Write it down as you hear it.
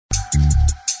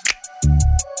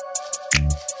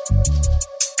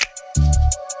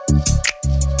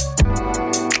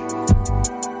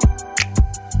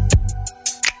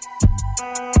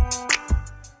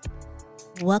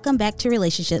Welcome back to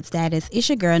Relationship Status. It's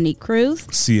your girl, Nick Cruz.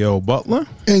 CL Butler.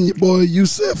 And your boy,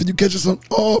 Yusef. And you catch us on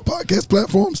all podcast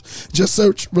platforms. Just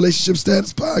search Relationship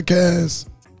Status Podcast.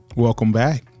 Welcome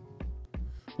back.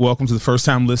 Welcome to the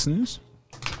first-time listeners.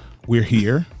 We're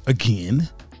here again.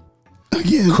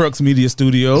 Crux Media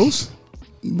Studios.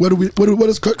 What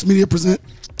does Crux Media present?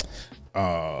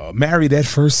 Married at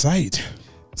First Sight.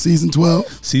 Season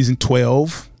 12. Season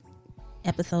 12.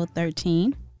 Episode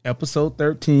 13. Episode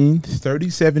 13.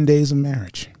 37 days of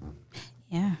marriage.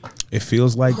 Yeah. It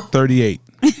feels like 38.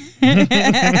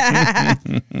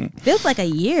 Feels like a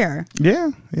year. Yeah.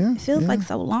 It feels like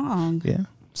so long. Yeah.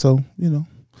 So,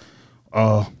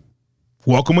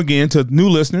 welcome again to new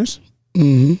listeners.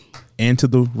 Mm-hmm. And to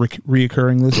the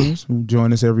reoccurring listeners who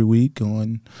join us every week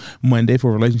on Monday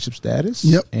for Relationship Status.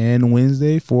 Yep. And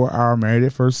Wednesday for our Married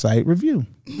at First Sight review.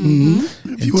 Mm-hmm.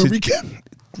 Review and recap.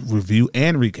 Review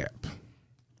and recap.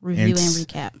 Review and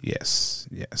recap. Yes.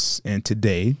 And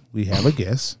today we have a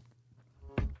guest.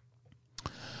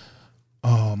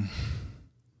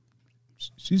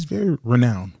 She's very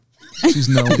renowned. She's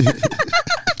known.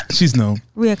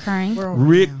 Reoccurring.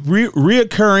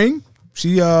 Reoccurring.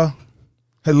 She had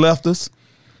left us.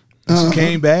 She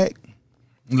came back,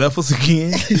 left us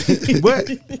again, but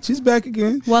she's back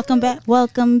again. Welcome back.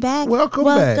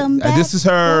 This is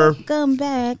her Welcome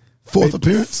back. Fourth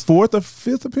appearance. Fourth or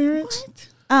fifth appearance.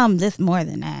 This more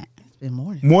than that. It's been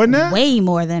more. More than that. Way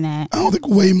more than that. I don't think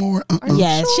way more.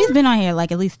 Yes, sure? she's been on here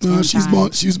like at least 10 She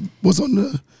times. was on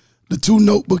the 2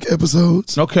 Notebook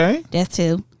episodes. Okay. That's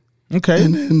 2. Okay.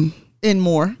 And then And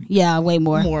more. Yeah, way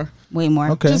more. More. Way more.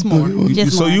 Okay. Just more.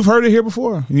 Just So more. you've heard it here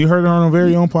before. You heard it on our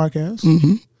very own podcast.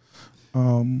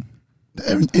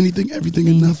 anything, everything,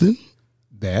 and nothing.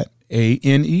 That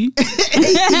ANE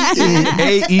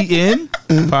AEN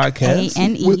podcast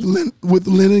ANE. With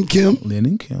Lynn and Kim. Lynn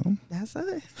and Kim. That's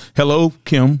us. Hello,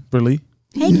 Kimberly.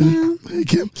 Hey, Kim. Hey,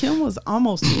 Kim. Kim was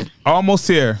almost here. Almost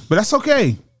here, but that's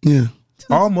okay. Yeah.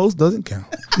 Almost doesn't count.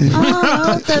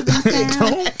 Oh, doesn't count.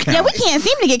 Don't count. Yeah, we can't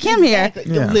seem to get Kim here.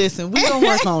 Yeah. Listen, we're going to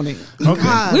work on it. Okay.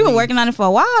 God, We've been working on it for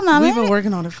a while now, We've man. been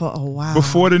working on it for a while.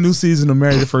 Before the new season of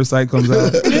Married at First Sight comes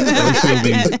out, she'll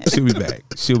be back.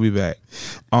 She'll be back.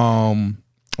 Are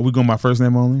we going by first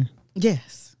name only?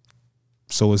 Yes.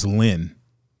 So it's Lynn.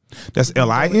 That's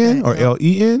LIN or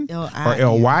LEN or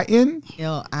LYN?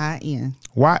 LIN.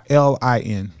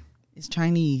 YLIN. It's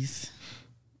Chinese.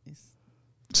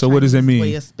 So what does that Way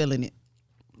mean? of spelling it.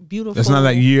 Beautiful. That's not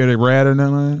like year of the rat or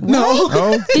nothing like that? No.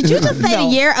 Oh, Did you just say the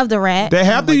year of the rat? they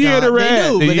have the my year of the God, they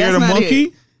rat. do, The but year of the that's not monkey?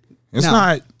 it. It's No.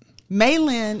 not.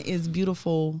 Maylin is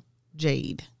beautiful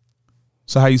jade.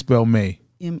 So how you spell May?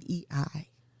 MEI.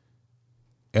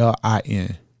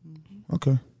 LIN.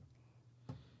 Okay.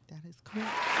 That is correct.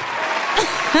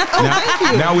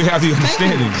 Now we have the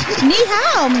understanding. Ni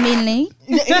hao, Minnie.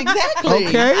 Exactly.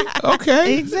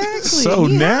 Okay. Exactly. So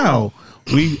Yeah. now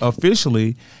we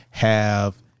officially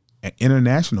have an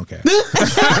international cast.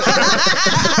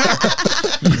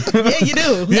 Yeah, you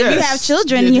do. Yes. You have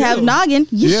children, You you do. have noggin.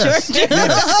 You Yes. sure do.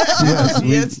 Yes,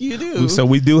 Yes, you do. So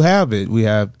we do have it. We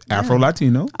have Afro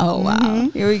Latino, Oh, wow.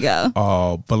 Here we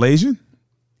go. Malaysian.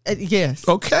 Yes.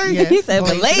 Okay. Yes. He said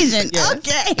Malaysian. Yes.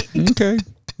 Okay. Okay.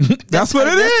 That's what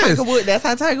it That's is. Tiger Woods. That's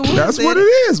how Tiger Woods That's said what it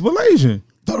is. Malaysian.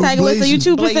 Thought it was Tiger Woods, so you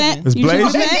Blasian. 2%? It's You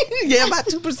Blasian? 2%? Yeah, about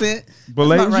 2%.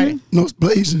 Malaysian. right. No, it's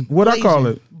Blasian. What I call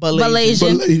it?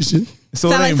 Malaysian. Blasian. So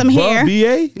Sound it like ain't some hair.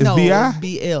 BA? It's No, BI?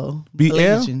 BL. BL?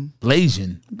 Malaysian.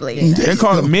 Blasian. Blasian. They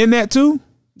call it men that too?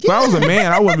 If I was a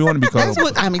man, I wouldn't want to be called. That's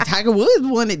what I mean. Tiger Woods the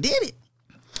one that did it.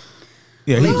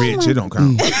 Yeah, he rich. It don't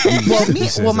count.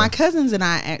 Well, my cousins and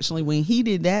I actually, when he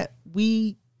did that,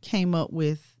 we came up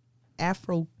with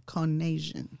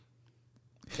Afro-Conasian.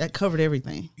 That covered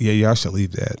everything. Yeah, y'all should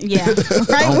leave that. Yeah. Right. Where is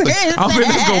I don't think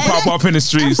it's gonna that? pop off in the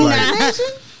streets like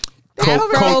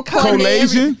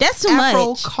Colasian. That's too much.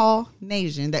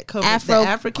 Afro-Conasian. That covers Afro- the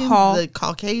African, the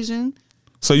Caucasian,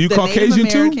 So you the Caucasian Native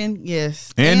too? American,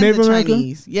 yes, And Native the American?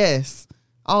 Chinese, yes,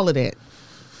 all of that.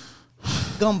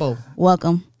 Gumbo.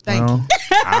 Welcome. Thank you.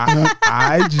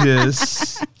 I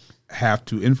just have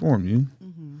to inform you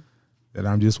that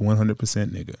I'm just 100%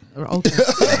 nigga. Okay.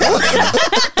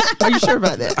 Are you sure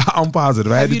about that? I'm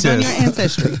positive. I had Have to you done test. your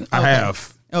ancestry? I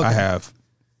have. Okay. I have.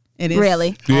 It is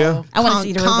Really? Yeah. I wanna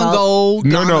see the Congo,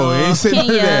 No, it Ghana, ain't say none of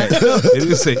Kenya. that. It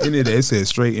didn't say any of that. It said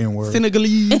straight N word.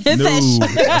 Senegalese. No,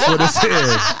 that's what it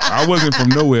said. I wasn't from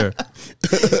nowhere.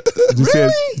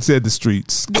 It said the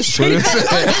streets. That's what it said.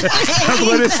 That's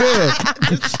what it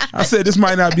said. I said this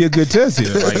might not be a good test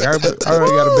here. Like I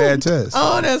already got a bad test.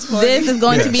 Oh, that's funny. This is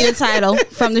going to be the title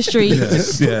from the street.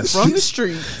 Yes. From the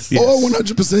streets. Yes. Or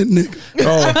 100% nigga.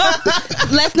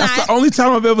 Oh, Let's that's not. the only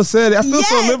time I've ever said it. I feel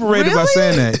so Yes, liberated by really?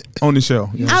 saying that on the show.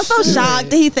 You know? I'm so shocked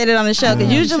that he said it on the show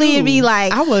because usually it'd be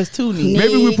like I was too neat.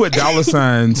 Maybe we put dollar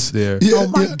signs there. Yeah, Oh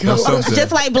my yeah. God. Or something.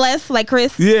 just like Bless, like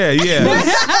Chris. Yeah.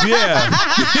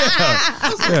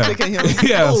 Sick of him.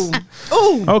 Yes.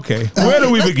 Ooh. Okay. Where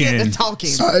do we Let's get begin? to talking.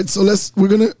 All right, so we're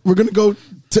gonna go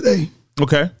today,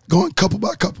 Okay. going couple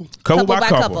by couple. Couple by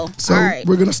couple. So All right.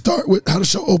 we're gonna start with how the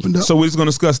show opened up. So we're just gonna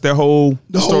discuss that whole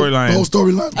the whole storyline.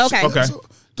 storyline. Okay. Okay. So,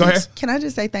 Go ahead. Can I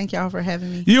just say thank y'all for having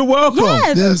me? You're welcome.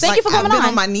 Yes. Yes. Thank you for I've coming been on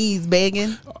on. my knees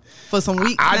begging for some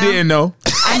weeks. I now. didn't know.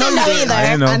 I didn't know either. I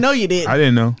didn't know. I know you did. I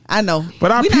didn't know. I know.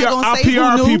 But our We not gonna say who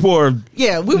PR knew. people are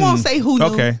Yeah, we won't say who knew.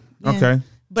 okay. Yeah. Okay.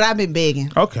 But I've been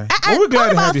begging Okay. I Well, we're glad thought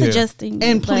to about have you here. suggesting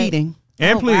and but- pleading.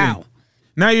 And Oh, pleading. wow.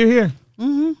 Now you're here.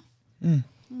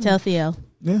 Tell Theo.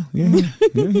 Yeah. You're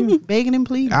here. Begging and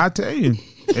pleading. I tell you.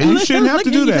 And you shouldn't have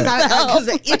to do that. Because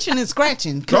itching and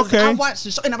scratching. Because Okay. I watched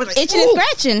the show and I was like, Itching and "Ooh,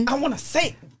 scratching. I want to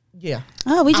say. Yeah.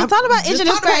 Oh, we just talked about itching and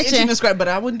Just talked about scratching. itching and scratching, but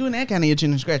I wasn't doing that kind of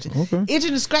itching and scratching. Okay.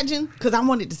 Itching and scratching because I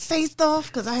wanted to say stuff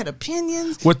because I had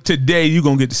opinions. Well, today you're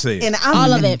gonna get to say it. And I'm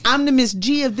All of it. I'm the Miss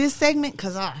G of this segment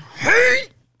because I hate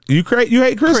You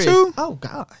hate Chris Chris. too? Oh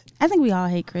God, I think we all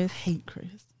hate Chris. hate Chris.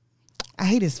 I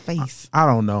hate his face. I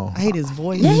don't know. I hate his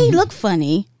voice. Yeah, he looked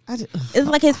funny. It's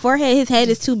like his forehead, his head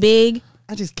is too big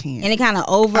I just can't. and it kind of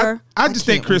over. I just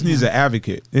think Chris needs an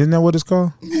advocate. Isn't that what it's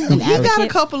called? An He got a advocate.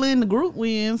 couple in the group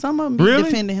with, some of them be Really?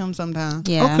 defending him sometimes.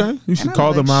 Yeah. Okay. You should And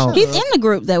call I'm them like, out. shut He's in the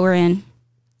group that we're in.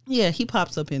 Yeah, he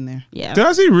pops up in there. Yeah.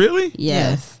 Does he really?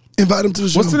 Yes. Invite him to the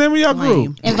show. What's the name of your Lame.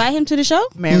 group? Invite him to the show?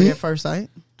 Married at first sight.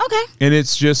 Okay. And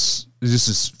it's just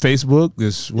Facebook. What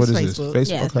It's is Facebook. this?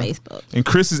 Yeah, it's Okay. Facebook. And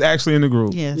Chris is actually in the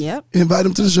group. Yes. Yep. Invite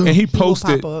him to the show. And he He will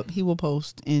posted. pop up. He will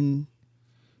post and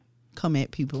come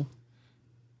at people.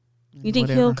 You think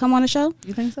Whatever. he'll come on the show?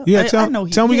 You think so? Yeah, I tell know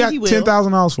him we yeah, got he will.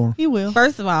 $10,000 for him. He will.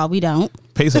 First of all, we don't.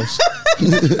 Pesos. we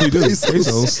do. Pesos.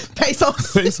 Pesos.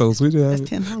 Pesos. Pesos. We do have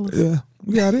That's it. $10. Yeah,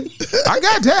 we got it. I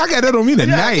got that on me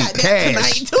tonight. I got that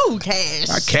Cash. tonight too. Cash.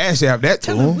 I cash out that to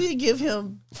Tell him him. we give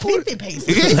him 50 pesos.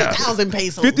 Yeah. 50,000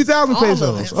 pesos. 50,000 All of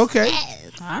pesos. it. Okay.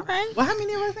 All right. Well, how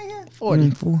many of us in here? 40.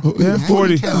 Yeah,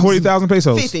 40,000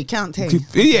 pesos. 50. Count 10.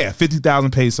 Yeah,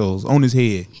 50,000 pesos on his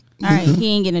head. All right. He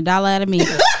ain't getting $1 out of me.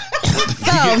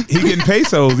 So He getting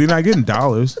pesos. He not getting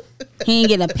dollars. he ain't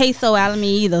getting a peso out of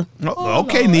me either. Oh,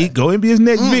 okay, Neat. Go and be his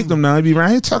next victim now. He be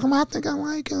around here talking about, I think I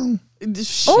like him. Ooh.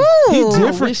 He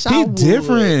different. wish I He would.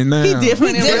 different now. He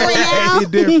different in different real life. now? He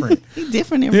different. He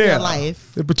different in Yeah. real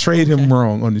life. They betrayed him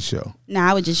wrong on the show.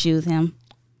 Nah, I would just use him.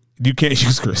 You can't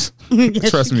use Chris.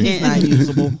 Trust me. He's not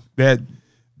usable.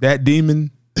 That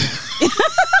demon.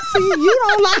 See, you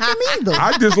don't like him either.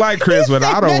 I just like Chris, but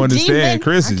I don't That understand. demon.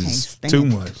 Chris I can't is stand too it.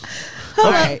 much. All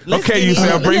right. let's Okay, get you in.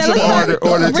 shall bring Yeah, some let's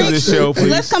order to bring- the show, please.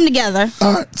 Let's come together.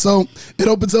 All right, so it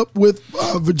opens up with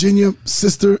Virginia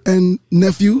sister and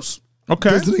nephews Okay.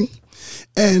 visiting,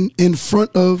 and in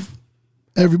front of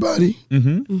everybody,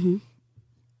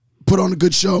 put on a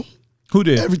good show. Who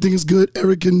did? Everything is good.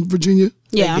 Eric and Virginia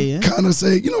Yeah. kind of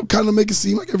say, kind of make it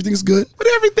seem like everything is good. But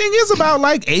everything is about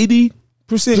like 80%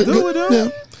 good with them. Yeah.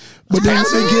 But then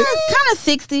when they get Kind of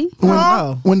 60.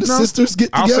 when the sisters get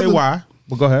I'll together, say why.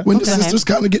 Well, go ahead. when the Okay. sisters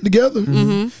kind of get together,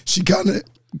 she kind of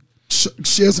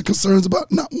shares her concerns about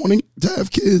not wanting to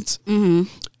have kids, and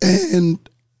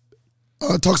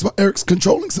talks about Eric's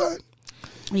controlling side.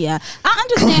 Yeah, I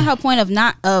understand her point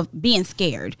of being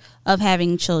scared of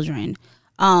having children.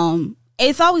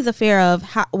 It's always a fear of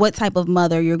what type of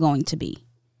mother you're going to be.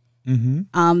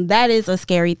 That is a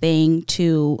scary thing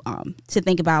to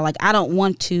think about. Like, I don't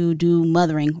want to do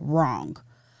mothering wrong,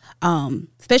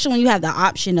 especially when you have the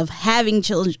option of having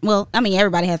children. Well, I mean,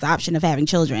 everybody has the option of having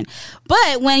children,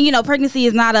 but when pregnancy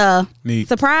is not a Neat.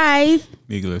 surprise.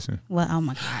 Nigga, listen. Well, oh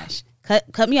my gosh,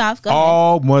 cut me off. Go ahead.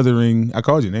 All mothering, I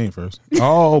called your name first.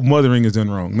 All mothering is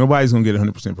done wrong. Nobody's going to get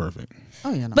 100% perfect.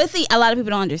 Oh, yeah. No. But see, a lot of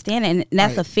people don't understand it, and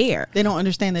that's a fear. They don't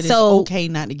understand that So, it's okay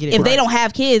not to get it If right. they don't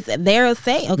have kids, they'll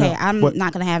say, "Okay, No, I'm but-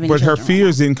 not going to have any." But her children right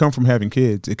fears didn't come from having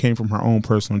kids. It came from her own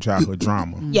personal childhood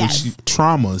drama. Yes.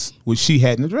 Traumas which she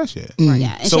hadn't addressed yet. now.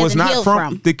 Yeah, and So she it's hasn't not healed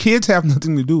from the kids have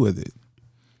nothing to do with it.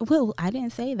 Well, I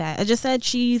didn't say that. I just said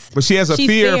But she has a she's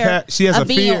fear of fear she has a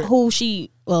being fear. who she.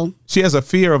 Well, She has a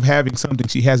fear of having something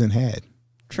she hasn't had.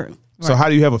 true. So how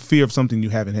do you have a fear of something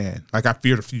you haven't had? Like I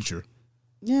fear the future.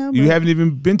 Yeah, You but haven't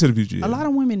even been to the future yet. a lot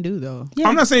of women do though. Yeah.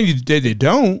 I'm not saying they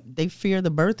don't. They fear the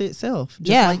birth itself, just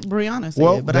Yeah. like Brianna said.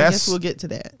 Well, but I that's- guess we'll get to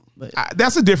that. But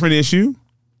That's a different issue.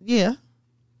 yeah,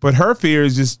 But her fear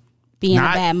is just Being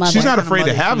not, a bad mother. She's not What kind of afraid to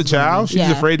mother have a she's gonna child. be. She's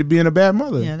Yeah. afraid of being a bad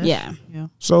mother. yeah, Yeah. yeah.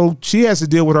 So she has to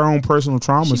deal with her own personal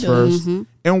traumas She first. does.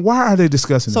 And why are they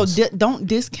discussing So this? don't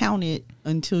discount it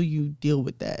until you deal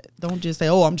with that. Don't just say,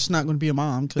 "Oh, I'm just not going to be a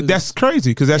mom." 'cause- That's crazy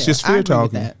because that's Yeah, just I fear agree with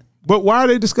talking. that. But why are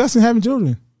they discussing having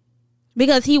children?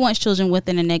 Because he wants children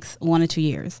within the next 1 or 2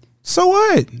 years. So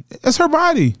what? That's her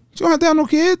body. She don't have to have no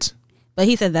kids. But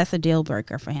he said that's a deal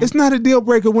breaker for him. It's not a deal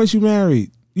breaker once you're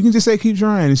married. You can just say keep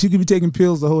trying, and she could be taking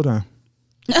pills the whole time.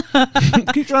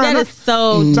 Keep trying. That is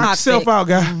so Knock toxic. yourself out,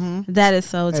 guy. That is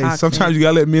so Hey, toxic. sometimes you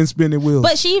gotta let men spin their wheels.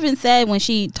 But she even said when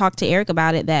she talked to Eric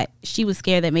about it that she was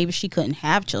scared that maybe she couldn't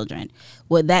have children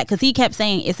with that because he kept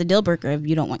saying it's a deal breaker if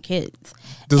you don't want kids.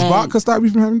 Does and vodka stop you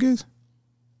from having kids?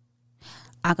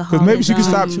 Alcohol. Because maybe she can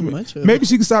stop. much of Maybe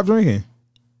she can stop drinking.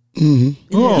 He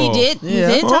Oh. did. He Yeah.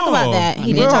 did talk about that.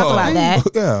 He did talk about that.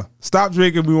 Yeah. Stop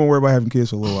drinking. We won't worry about having kids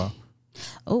for a little while.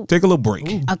 Oh, Take a little break.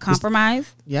 a compromise.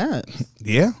 Yeah,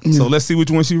 Yeah. So let's see which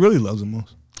one she really loves the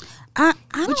most. I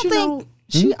but don't you think. know,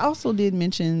 she also did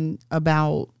mention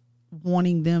about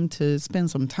wanting them to spend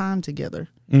some time together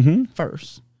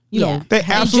first. You Yeah. know, They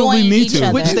absolutely Enjoying need each to.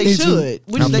 other. which they Need to. should.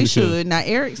 Which Absolutely they should. should. Now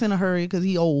Eric's in a hurry because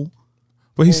he old.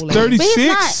 But he's Old age. 36. But he's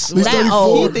not He's that 34.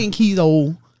 old. He think he's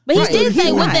old. But he Right. did say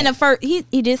He's within not. the first.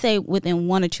 He did say within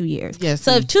 1 or 2 years. Yes,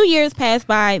 So he- if 2 years pass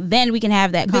by, then we can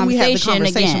have that Then we have the conversation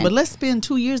conversation. again. But let's spend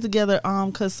 2 years together,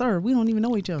 cause sir, we don't even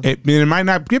know each other. It might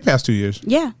not get past 2 years.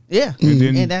 yeah. Yeah, And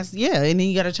then- and that's and then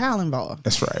you got a child involved.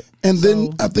 That's right. And then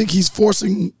So- I think he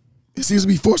seems to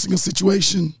be forcing a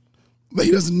situation that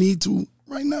he doesn't need to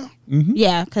right now.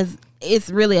 Yeah, because it's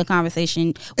really a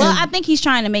conversation. Well, I think he's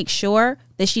trying to make sure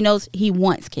that she knows he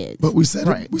wants kids. But we said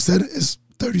Right. it. We said it. It's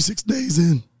 36 days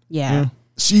in. Yeah.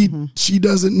 She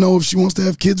doesn't know if she wants to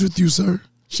have kids with you, sir.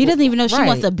 She doesn't even know she Right.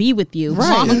 wants to be with you.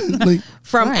 Right. Like,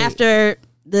 From Right. after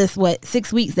this,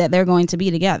 6 weeks that they're going to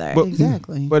be together. But,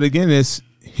 Exactly. But again, it's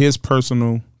his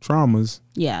personal traumas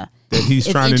yeah. that he's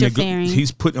It's trying to interfering.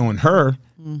 he's putting on her.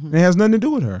 And it has nothing to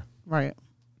do with her. Right.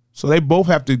 So they both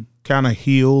have to kind of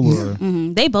heal or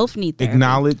Mhm. They both need therapy.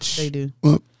 acknowledge. They do.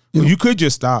 well, you know, You could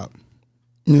just stop.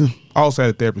 yeah. I also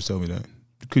had a therapist tell me that.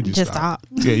 You could just, Just stop.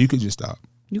 stop. Yeah, you could just stop.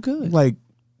 You could. Like,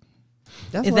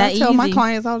 That's Is what I that tell my easy?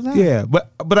 clients all the time. yeah,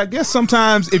 but I guess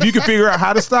sometimes if you can figure out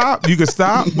how to stop, you can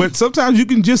stop. But sometimes you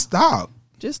can just stop.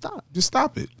 Just stop. Just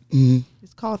stop it.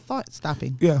 It's called thought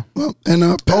stopping. Yeah. Well, and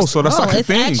Oh, Pastor, so that's Oh, like a it's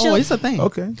thing. actually- Oh, it's a thing.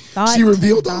 Okay. Thought she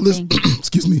revealed all this. stopping.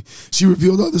 Excuse me. She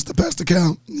revealed all this to Pastor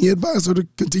Cal. He advised her to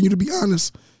continue to be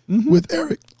honest with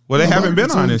Eric. Well, they about haven't her been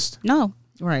concerns. honest. No.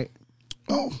 Right.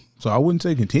 Oh, So I wouldn't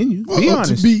say continue. well, Be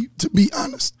honest. to be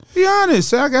honest. Be honest.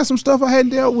 Say I got some stuff I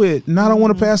hadn't dealt with, and I don't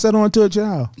want to pass that on to a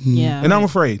child. Yeah. And I'm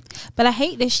afraid. But I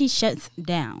hate that she shuts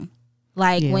down.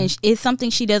 Like Yeah. when it's something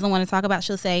she doesn't want to talk about,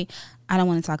 she'll say, "I don't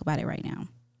want to talk about it right now."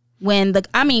 When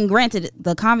granted,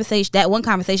 the conversation, that one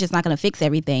conversation is not going to fix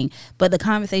everything, but the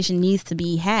conversation needs to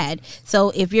be had. So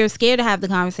if you're scared to have the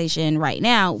conversation right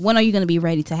now, when are you going to be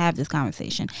ready to have this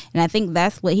conversation? And I think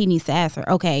that's what he needs to ask her.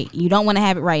 Okay, you don't want to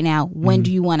have it right now. When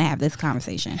do you want to have this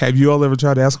conversation? Have you all ever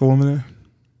tried to ask a woman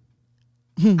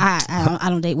that? I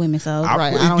don't date women, so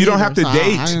Right, I don't You don't either, have to so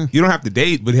date. I- You don't have to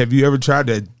date, but have you ever tried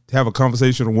to have a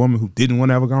conversation with a woman who didn't want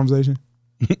to have a conversation?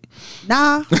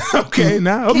 Nah. Okay,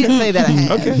 now Can't say that I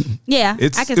have. Okay, yeah,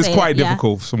 it's I can it's say quite that, yeah.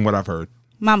 difficult from what I've heard.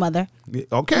 My mother,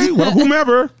 Okay, well,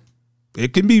 whomever,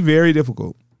 it can be very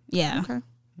difficult. yeah. Okay.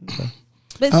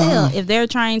 But still, if they're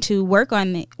trying to work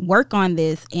on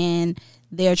this and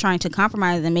they're trying to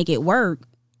compromise and make it work,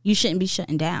 you shouldn't be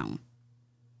shutting down.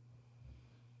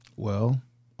 Well,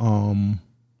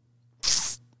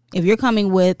 If you're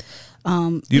coming with,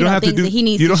 you don't have to things do. that he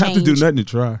needs You don't to have to do change. nothing to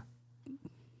try.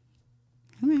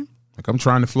 Okay. Like I'm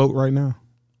trying to float right now.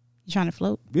 You're trying to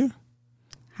float Yeah,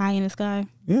 high in the sky.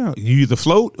 yeah. You either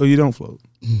float or you don't float,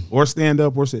 or stand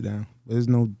up or sit down. There's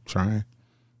no trying.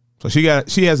 So she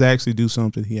has to actually do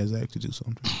something. He has to actually do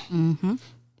something.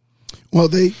 Well,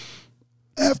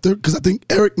 because I think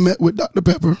Eric met with Dr.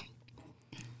 Pepper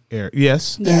Eric,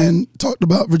 yes. and talked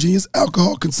about Virginia's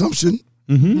alcohol consumption.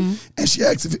 And she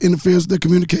asked if it interferes with their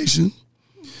communication.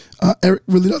 Eric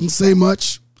really doesn't say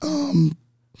much,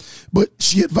 but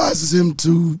she advises him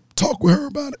to talk with her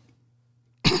about it.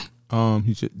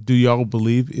 He should, do y'all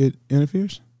believe it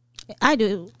interferes? I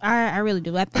do. I really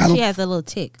do. I I think she don't- has a little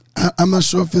tick. I'm not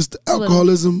sure if it's the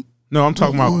alcoholism. No, I'm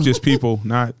talking about just people,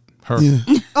 not her. Yeah.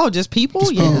 Oh, just people?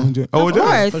 Just Yeah. Oh, it Of does?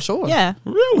 course. for sure. Yeah.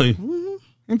 Really?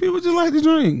 And people just like to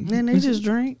drink. And they just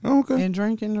drink Okay. and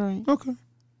drink and drink. Okay.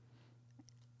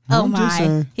 Oh I'm just my.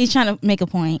 saying. He's trying to make a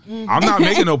point. I'm not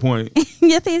making no point.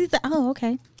 Yes, he said, oh,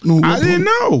 okay. No, I didn't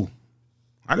know.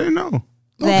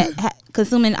 That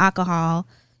consuming alcohol,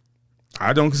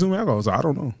 I don't consume alcohol, so I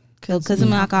don't know.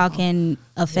 consuming alcohol can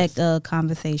affect a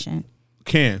conversation.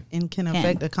 Can. And can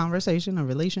affect a conversation, a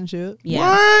relationship,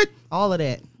 Yeah. What? all of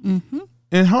that.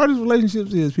 And hardest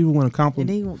relationships is people want to And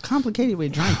compliment. they complicated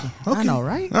with drinking. I know,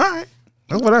 right? All right.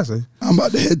 That's what I say. I'm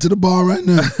about to head to the bar right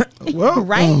now. Well,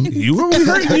 Right? you only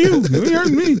hurting you. You ain't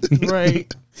hurting me.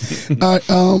 Right. All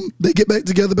right, they get back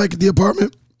together back at the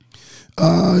apartment.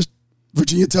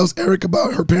 Virginia tells Eric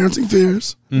about her parenting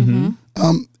fears. And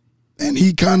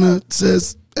he kind of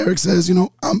says, Eric says, you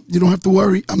don't have to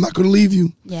worry. I'm not going to leave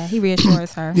you. Yeah, he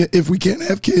reassures her. Yeah, if we can't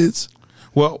have kids.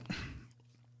 Well,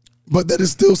 But that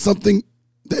is still something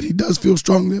that he does feel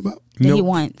strongly about. That he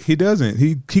wants. He doesn't.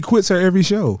 He quits her every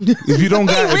show. If you don't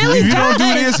got, really if you don't do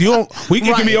does. this, you don't. We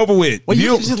can be over with. Well, If you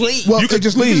don't- can just leave. Well, you can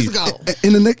just leave. go.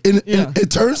 In the next, Yeah. it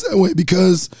turns that way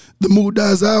because the mood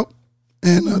dies out,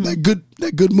 and that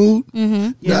good mood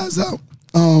dies out.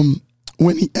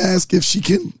 When he asks if she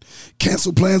can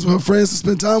cancel plans with her friends to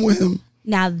spend time with him,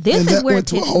 Now, this and is that where it went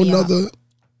to a pissed whole me off. nother.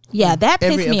 Yeah, that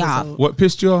Every pissed me episode. off. What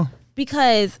pissed you off?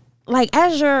 Because, like,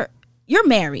 as you're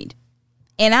married,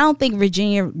 and I don't think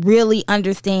Virginia really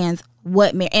understands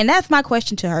what marriage. And that's my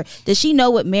question to her: does she know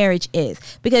what marriage is?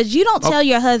 Because you don't tell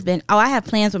your husband, "Oh, I have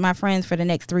plans with my friends for the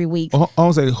next 3 weeks." I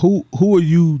was like, who are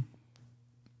you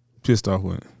pissed off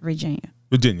with?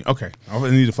 Virginia, Okay, I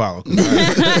need to follow.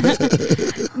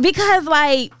 because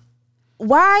like,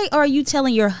 why are you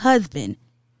telling your husband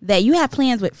that you have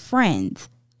plans with friends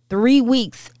 3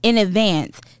 weeks in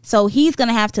advance? So he's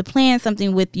gonna have to plan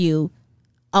something with you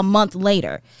a month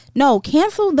later. No,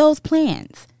 cancel those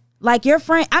plans. Like your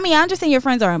friend, I mean, I understand your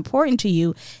friends are important to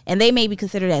you and they may be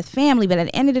considered as family, but at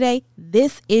the end of the day,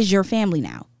 this is your family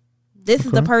now. This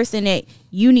is the person that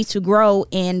you need to grow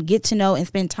and get to know and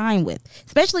spend time with.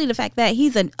 Especially the fact that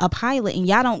he's a pilot and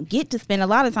y'all don't get to spend a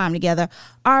lot of time together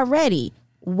already.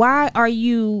 Why are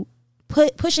you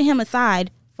pushing him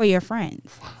aside for your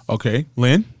friends? Okay,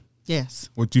 Lynn, Yes,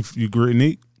 what you agree,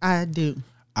 Nick? I do.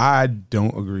 I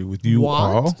don't agree with you What?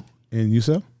 all. And you,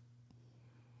 sir?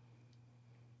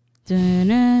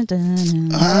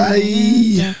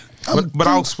 But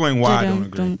I'll explain why I don't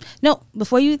agree. No,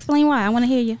 before you explain why, I want to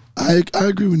hear you. I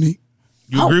agree with Nick.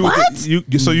 You agree with what?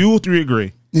 it? So you three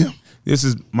agree. Yeah. This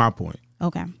is my point.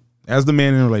 Okay. As the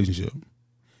man in a relationship,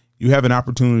 you have an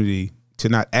opportunity to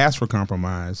not ask for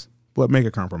compromise, but make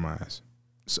a compromise.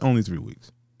 It's only 3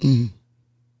 weeks.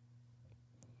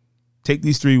 Take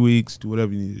these 3 weeks, do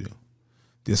whatever you need to do.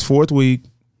 This 4th week,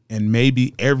 and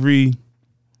maybe every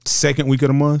 2nd week of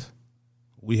the month,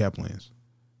 we have plans.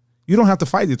 You don't have to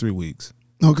fight the 3 weeks.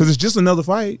 No, Because it's just another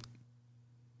fight.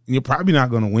 And you're probably not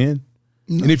going to win.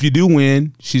 No. And if you do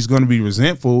win, she's going to be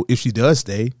resentful if she does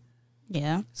stay.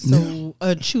 Yeah. So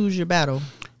choose your battle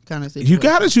kind of situation. You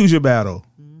got to choose your battle.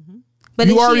 But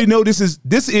You is already she, know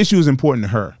this issue is important to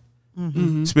her.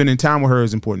 Spending time with her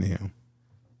is important to him.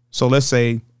 So let's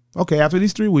say, okay, after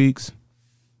these 3 weeks,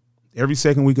 every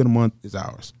 2nd week of the month is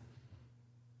ours.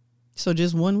 So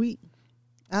just 1 week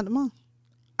out of the month.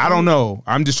 I don't know.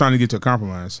 I'm just trying to get to a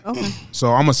compromise. Okay.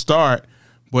 So I'm gonna start,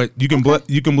 but you can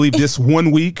you can believe this 1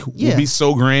 week will Yeah. be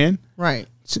so grand. Right.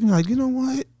 She'll be like, you know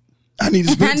what? I need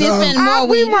to I spend need to time. spend more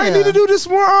We weeks. might need to do this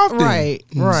more often. Right.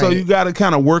 Right. So you got to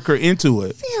kind of work her into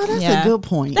it. Yeah, that's Yeah. a good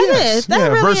point. That is. That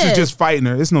really versus is. just fighting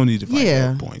her. There's no need to fight Yeah.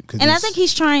 at that point. 'Cause And I it's- think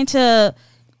he's trying to.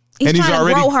 He's And he's trying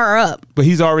already- to grow her up. But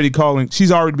she's already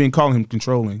been calling him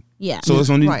controlling. Yeah. So it's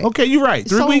no need. Right. Okay, you're right.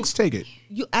 3 So- weeks, take it.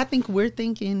 I think we're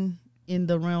thinking in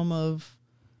the realm of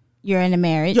You're in a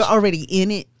marriage. you're already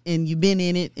in it and you've been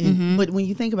in it. And, But when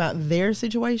you think about their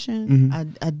situation,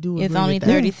 I do agree It's only with that.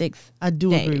 36. I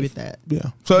do agree days. with that. Yeah.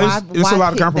 So it's a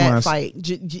lot of pick compromise. That fight?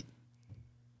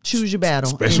 Choose your battle.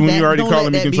 Especially And when you that- already don't calling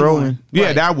let me that be controlling. one. Yeah,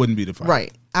 Right. that wouldn't be the fight.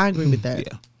 Right. I agree with that.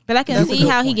 Yeah. But I can That's a see good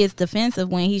how he point. gets defensive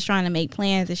when he's trying to make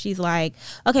plans and she's like,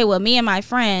 okay, well, me and my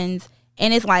friends.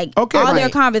 And it's like Okay, all their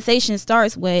right. conversation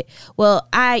starts with, well,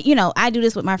 I do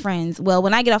this with my friends. Well,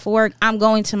 when I get off of work, I'm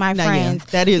going to my Now, yeah, friends.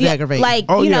 that is aggravating. Like,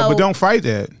 Oh, you yeah, know, but don't fight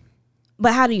that.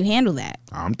 But how do you handle that?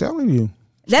 I'm telling you.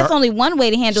 That's Start- only one way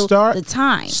to handle the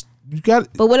time. You got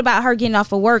But what about her getting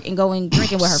off of work and going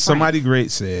drinking with her Somebody friends?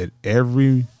 great said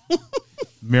every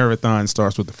marathon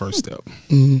starts with the first step.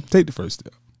 Take the first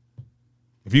step.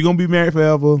 If you're going to be married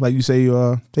forever, like you say you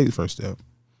are, take the first step.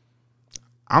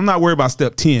 I'm not worried about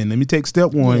step 10. Let me take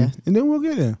step 1, Yeah. and then we'll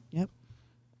get in. Yep.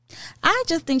 I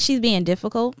just think she's being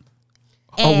difficult.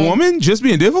 And a woman just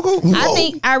being difficult?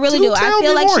 I really do. I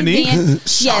feel like she's being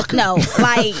yes, Shocker. no,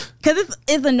 like because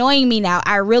it's annoying me now.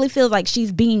 I really feel like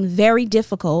she's being very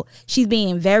difficult. She's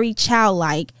being very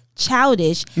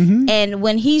childish, and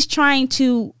when he's trying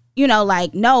to,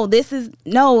 like, no, this is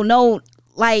no,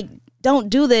 like, don't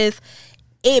do this.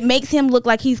 It makes him look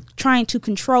like he's trying to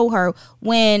control her.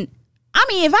 When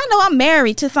if I know I'm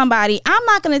married to somebody, I'm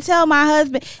not going to tell my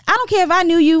husband. I don't care if I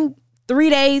knew you 3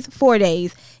 days, 4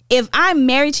 days. If I'm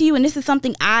married to you and this is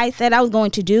something I said I was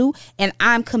going to do and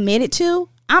I'm committed to,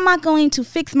 I'm not going to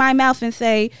fix my mouth and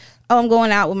say, oh, I'm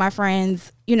going out with my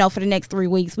friends, for the next 3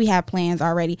 weeks. We have plans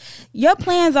already. Your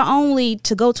plans are only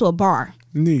to go to a bar.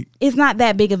 Neat. It's not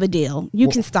that big of a deal. You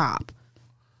can stop.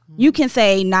 You can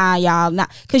say, nah, y'all, not.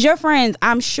 Because your friends,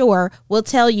 I'm sure, will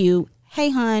tell you, hey,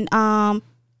 hun,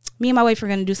 me and my wife are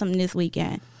going to do something this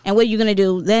weekend. And what are you going to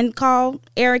do? Then call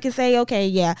Eric and say, okay,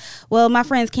 yeah, well, my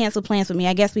friends canceled plans with me.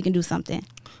 I guess we can do something.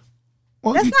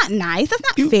 Well, That's not nice. That's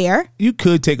not fair. You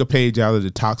could take a page out of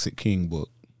the Toxic King book,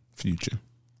 Future.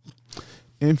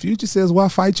 And Future says, why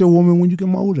fight your woman when you can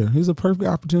mold her? Here's a perfect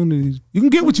opportunity. You can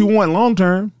get what you want long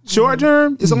term. Short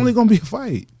term, it's only going to be a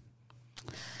fight.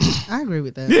 I agree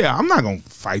with that. Yeah, I'm not going to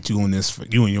fight you on this for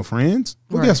you and your friends.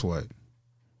 But Right. guess what?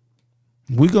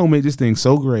 We're going to make this thing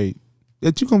so great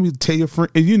that you're going to tell your friend.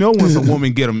 And once a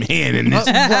woman get a man in this,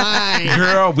 Right.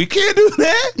 girl, we can't do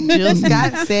that. Jill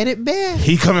Scott said it best.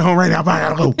 He coming home right now, but I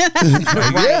got to go.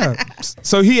 Like, yeah.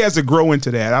 So he has to grow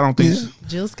into that. I don't think.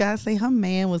 Jill Scott say her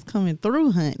man was coming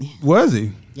through, honey. Was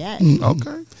he? Yeah.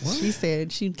 Okay. She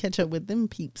said she'd catch up with them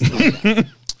peeps.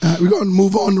 We're going to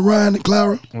move on to Ryan and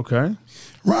Clara. Okay.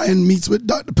 Ryan meets with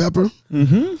Dr. Pepper,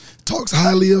 talks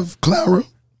highly of Clara,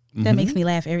 That makes me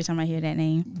laugh every time I hear that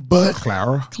name. but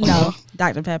Clara. No,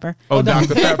 Dr. Pepper. Oh,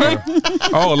 Dr. Pepper.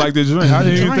 Oh, like the drink. I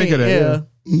didn't even think of that.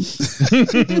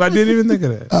 Yeah. I didn't even think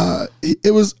of that.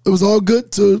 it was all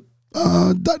good till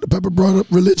Dr. Pepper brought up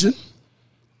religion.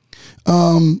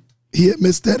 He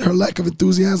admits that her lack of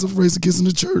enthusiasm for raising kids in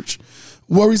the church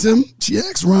worries him. She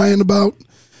asks Ryan about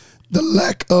the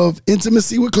lack of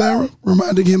intimacy with Clara,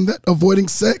 reminding him that avoiding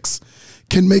sex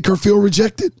can make her feel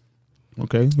rejected.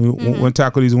 Okay. We want to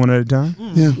tackle these one at a time.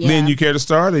 Yeah. Yeah. Lynn, you care to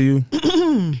start? Or you?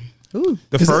 Ooh,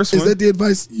 The Is first that, one? is that the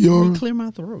advice clear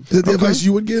my throat. is that the advice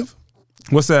you would give?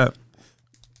 What's that?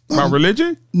 About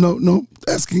religion? No.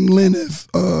 Asking Lynn if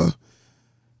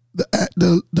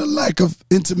the lack of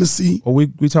intimacy. Or we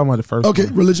talking about the first Okay,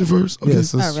 one? religion first. Okay,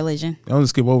 Yes. Oh, religion. I'm going to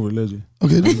skip over religion.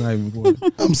 okay. It's not even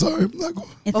important. I'm sorry. I'm not going.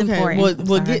 It's Okay, important.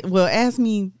 I'm sorry. well, ask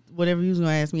me whatever you was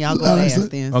gonna ask me. I'll go No, and that's ask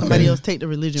it. then. Okay. Somebody else take the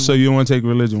religion. So you want to take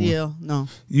religion one? yeah, no.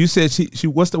 You said she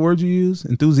what's the word you use?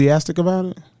 Enthusiastic about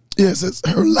it? Yes, it's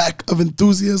her lack of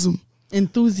enthusiasm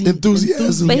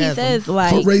Enthusiasm. But he says, for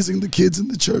like, raising the kids in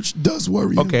the church does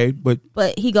worry him. Okay, but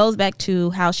but he goes back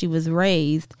to how she was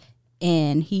raised,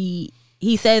 and he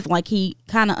says, like, he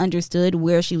kind of understood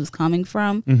where she was coming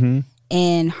from,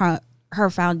 and her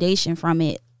foundation from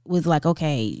it was like,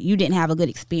 okay, you didn't have a good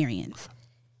experience.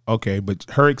 okay, but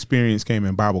her experience came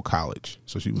in Bible college,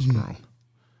 so she was grown.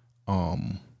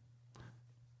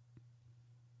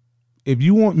 If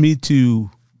you want me to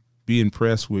be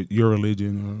impressed with your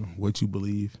religion or what you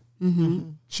believe,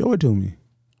 show it to me.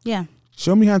 Yeah.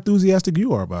 Show me how enthusiastic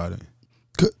you are about it.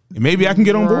 Good. And maybe I can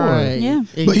get on board. Right. Yeah.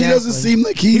 But he doesn't seem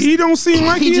like he's. He don't seem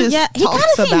like He he. just Yeah, he kind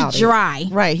talks of about seems it. dry.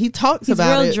 Right. He talks He's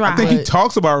about real it. dry. I think he but-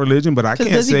 talks about religion, but I 'cause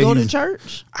can't does he say go to he's-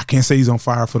 church? I can't say he's on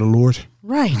fire for the Lord.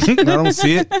 Right. I don't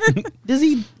see it. Does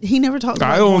he? He never talks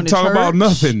about I going don't to talk about church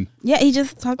nothing. Yeah, he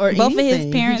just talked. or Both of his anything.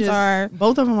 He parents just- are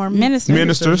both of them are ministers.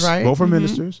 Ministers, right? both are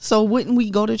ministers. So wouldn't we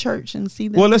go to church and see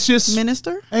them? Well, let's just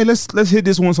minister. Hey, let's hit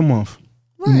this once a month.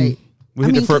 Right. We I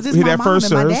hit mean, the 'cause first, it's hit my that mom first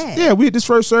and my service. dad. Yeah, we hit this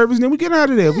first service, and then we get out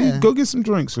of there. Yeah. We go get some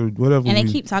drinks or whatever. And they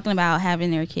we- keep talking about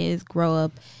having their kids grow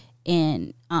up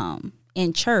in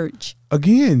church,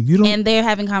 again. You don't. and they're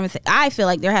having conversations. I feel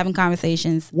like they're having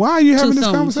conversations. Why are you having Too this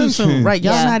soon, too conversation? Soon. Right.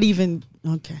 Y'all Yeah. not even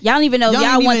okay. Y'all don't even know if Y'all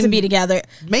y'all ain't want to even- be together.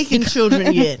 Making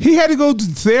children yet. He had to go to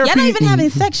therapy. Y'all not even having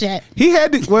sex yet. He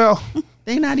had to. Well,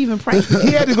 They're not even pregnant.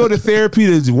 he had to go to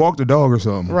therapy to walk the dog or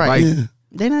something. Right. Like, Yeah.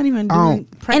 They're not even I don't- doing. And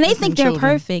they practicing think they're children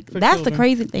perfect. for That's the children.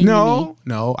 crazy thing. no,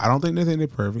 I don't think they think they're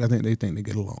perfect. I think they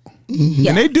get along, to me.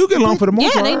 Yeah, and they do get along for the most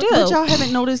yeah, part. they do. But y'all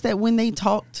haven't noticed that when they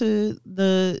talk to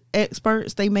the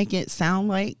experts, they make it sound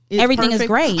like it's Everything is perfect.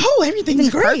 great. Oh, everything's Everything's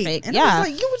great. perfect. And Yeah. it's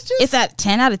like you was just It's at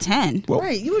 10 out of 10. Well,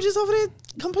 right. You were just over there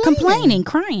complaining. Complaining,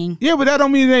 crying. Yeah, but that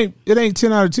don't mean it ain't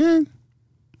 10 out of 10.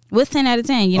 What's 10 out of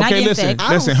 10? You're not Okay, getting listen. sex. I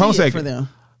don't Listen, see hold it a second. for them.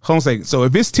 Hold on a second. So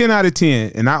if it's 10 out of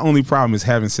 10 and our only problem is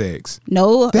having sex,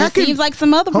 No, That it could- seems like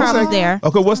some other hold on a problems second. there.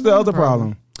 Okay, what's the other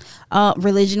problem?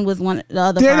 Religion was one. The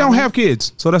other. They don't problem. have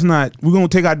kids, so that's not. We're gonna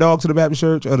take our dog to the Baptist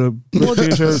church or the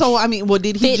Christian church. So I mean, well,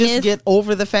 did he Fitness. just get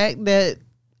over the fact that?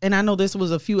 And I know this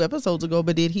was a few episodes ago,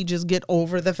 but did he just get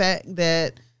over the fact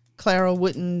that Clara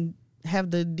wouldn't have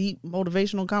the deep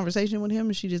motivational conversation with him,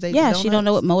 and she just ate? Yeah, the she don't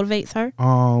know what motivates her.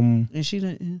 and she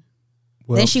didn't.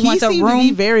 Well, Then she He wants a seemed to be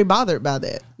room. very bothered by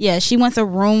that. Yeah, she wants a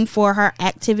room for her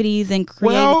activities and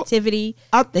Well, creativity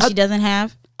I she doesn't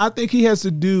have. I think he has to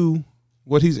do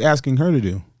what he's asking her to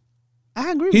do.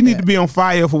 I agree. He with need that. to be on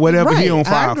fire for whatever he Right, on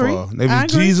fire I agree. for. Maybe I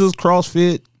agree. Jesus,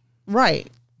 CrossFit. right.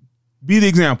 Be the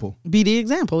example. Be the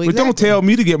example. But Exactly. don't tell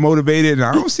me to get motivated. And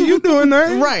I don't see you doing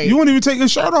that. Right. You won't even take your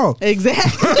shirt off.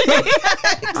 Exactly.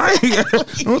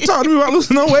 Don't talk to me about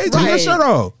losing no weight. Take your Right. shirt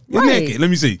off. Get Right. naked. Let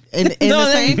me see. And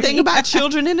the same thing about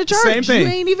children in the church. Same thing. You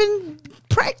ain't even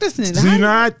practicing. See,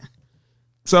 not.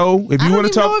 So if I you don't want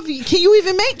even to know talk, if you, can you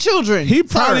even make children? he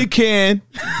probably Sir, can.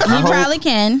 He probably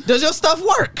can. does your stuff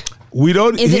work? We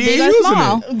don't. Is it he big ain't or using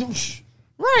small? it.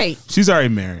 Right. She's already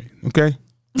married. Okay.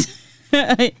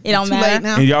 It don't Too late matter.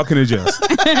 now. And y'all can adjust.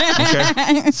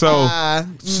 Okay. So,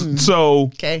 so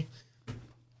Okay.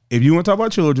 if you want to talk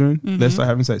about children, let's start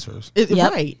having sex first.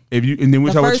 Yep. Right. If you and then we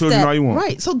The talk about first children step. all you want.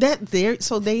 Right. So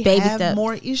they Baby have steps.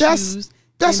 more issues.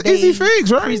 That's than easy they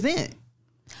fix, right? Present.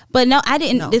 But no, I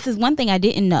didn't. No. This is one thing I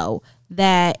didn't know,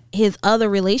 that his other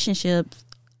relationships,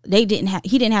 they didn't have.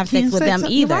 He didn't have He sex didn't with sex them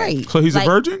up- either. right. So he's Like, a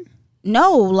virgin.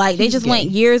 No, like they He's just gay. went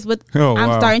years with. Oh, I'm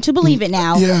wow. starting to believe it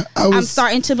now. Yeah, I'm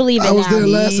starting to believe it I was now. there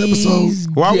last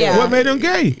episode. Why? Yeah. What made him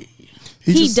gay?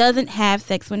 He just- doesn't have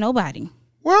sex with nobody.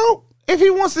 Well, if he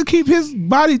wants to keep his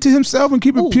body to himself and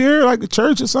keep it pure, like the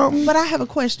church or something. But I have a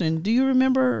question. Do you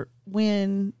remember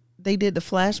when they did the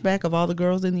flashback of all the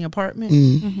girls in the apartment?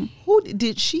 Mm-hmm. Who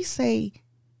did she say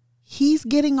he's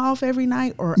getting off every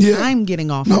night, or Yeah. I'm getting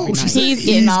off No, every she night? said He's he's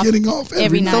getting getting off off every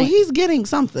every night. So he's getting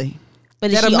something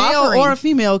But is that a she male offering? or a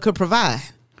female could provide.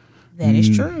 That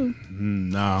is true.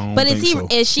 No, I don't But is think he? so.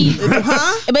 Is she?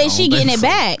 Huh? But is she don't getting think it so.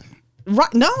 back?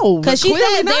 Right? No, Because she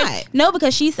clearly said not. that. No,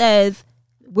 because she says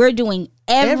we're doing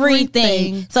everything.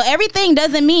 Everything. So everything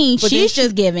doesn't mean But she's then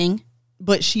just giving.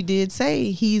 But she did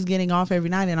say he's getting off every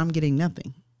night, and I'm getting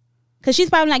nothing. Because she's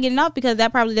probably not getting off because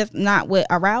that probably just not what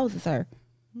arouses her.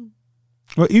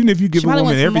 Well, even if you give She a probably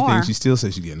woman wants some everything, more. she still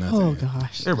says she get nothing. Oh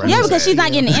gosh. Everybody Yeah, knows because that. she's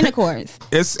not getting the intercourse.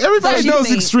 It's everybody So she knows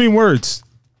think- extreme words.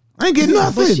 I ain't getting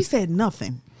nothing. But she said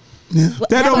nothing. That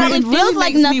That don't probably mean feels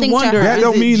like makes me nothing to wonder, her. That is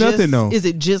don't it mean just- nothing, though. Is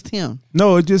it just him?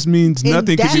 no, it just means And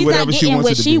nothing. Could that- be She's whatever not she getting wants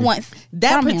what it to she be. wants.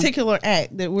 That from him. particular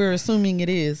act that we're assuming it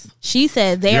is She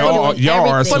said they're Y'all, doing y'all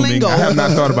are everything. assuming. Flamingo. I have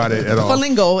not thought about it at all.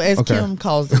 Falingo, as Okay. Kim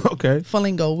calls it. Okay.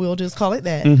 Falingo, we'll just call it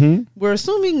that. Mm-hmm. We're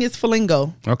assuming it's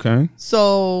Falingo. Okay.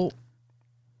 So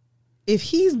if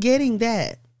he's getting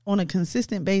that on a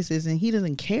consistent basis and he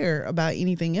doesn't care about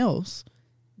anything else,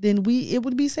 then it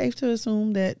would be safe to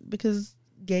assume that because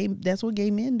that's what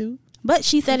gay men do. But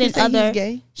she said You in say he's other,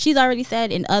 gay? she's already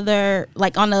said in other,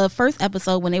 like on the first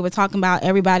episode when they were talking about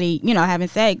everybody, having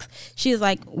sex, she was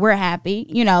like, we're happy.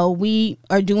 We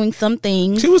are doing some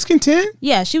things. She was content.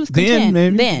 Yeah, she was Then,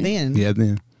 content. maybe. Then. Yeah,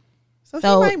 then. So,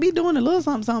 So- he might be doing a little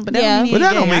something, but that Yeah. don't mean But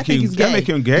that he's don't gay. I make think him. he's That gay. make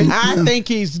him gay. I think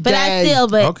he's But gay.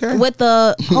 Okay. with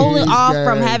the holding He's off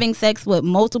from gay. having sex with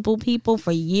multiple people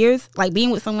for years, like being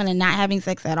with someone and not having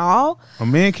sex at all A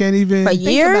man can't even. for Think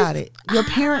years. about it. Your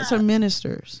parents are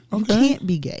ministers. You can't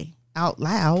be gay out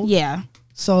loud. Yeah,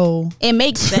 So it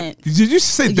makes sense. Did you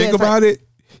say think it's about it?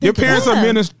 Your parents are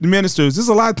Yeah. ministers. There's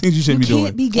a lot of things you shouldn't you be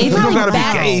can't doing. be gay. He's You don't probably gotta be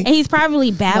battling, gay. and he's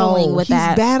probably battling with he's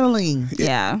that. battling.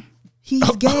 Yeah, He's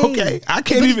gay. Okay, I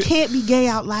can't but even- He can't be gay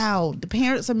out loud. The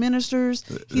parents are ministers.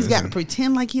 He's got to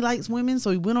pretend like he likes women.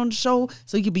 So he went on the show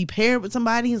so he could be paired with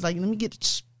somebody. He's like, let me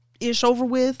get ish over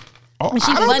with Oh, she's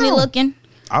I don't funny know. looking.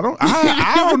 I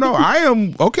don't know. I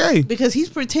am okay. because he's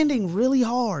pretending really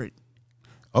hard.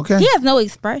 Okay. He has no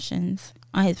expressions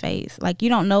on his face. Like you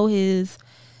don't know his,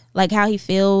 like how he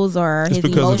feels or It's his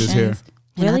because of emotions. his hair.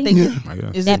 And I Really? think I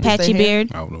guess. is That it just patchy the hair?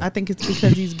 beard. I don't know. I think it's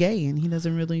because he's gay and he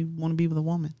doesn't really want to be with a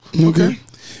woman. Okay.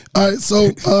 All right.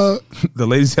 So, The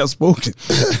ladies have spoken.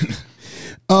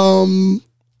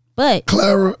 But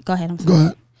Clara, go ahead. I'm sorry. go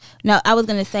ahead. No, I was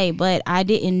gonna say, but I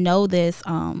didn't know this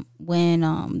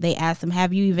when they asked him,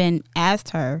 have you even asked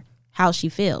her how she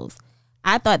feels?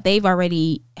 I thought they've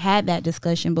already had that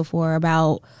discussion before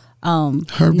about Her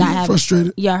not being having,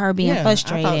 frustrated. Yeah, her being Yeah,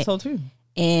 frustrated. I thought so too.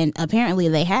 And apparently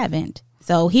they haven't.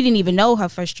 So he didn't even know her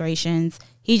frustrations.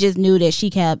 He just knew that she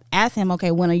kept asking him,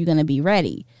 okay, when are you going to be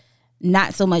ready?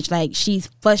 Not so much like she's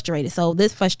frustrated. So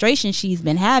this frustration she's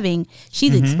been having,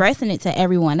 she's expressing it to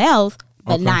everyone else,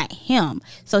 but not him.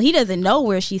 So he doesn't know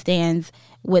where she stands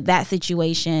with that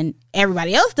situation.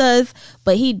 Everybody else does,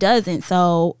 but he doesn't.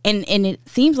 So, and it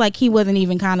seems like he wasn't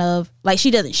even kind of like,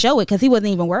 she doesn't show it because he wasn't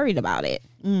even worried about it.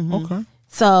 Okay.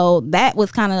 So that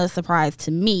was kind of a surprise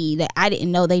to me that I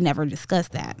didn't know they never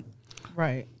discussed that.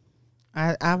 Right.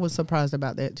 I was surprised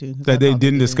about that too. 'Cause I That they thought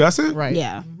didn't discuss it? Right.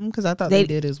 Yeah. Because I thought they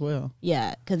did as well.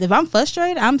 Yeah, because if I'm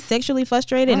frustrated, I'm sexually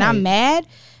frustrated, and I'm Right. mad,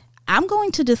 I'm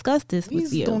going to discuss this He's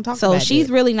with you. gonna talk So about she's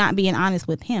it. really not being honest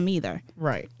with him either.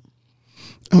 Right.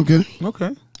 Okay.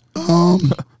 Okay.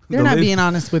 They're not lady- being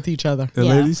honest with each other. The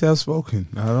Yeah. ladies have spoken.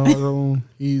 I don't.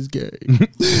 He's gay.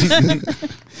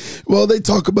 Well, they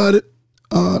talk about it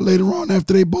later on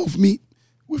after they both meet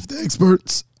with the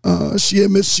experts. She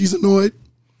admits she's annoyed,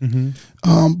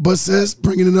 but says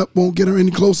bringing it up won't get her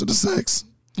any closer to sex.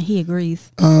 And he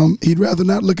agrees. He'd rather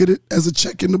not look at it as a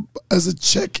check as a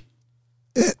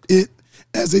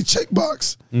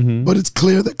checkbox. But it's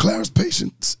clear that Clara's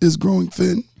patience is growing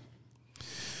thin.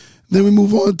 Then we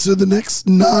move on to the next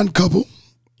non-couple.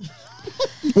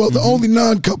 Well, the only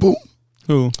non-couple,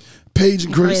 Who? Paige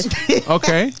and Chris.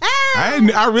 Okay.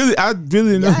 I really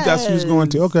didn't know that's who was going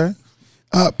to. Okay.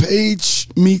 Paige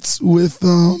meets with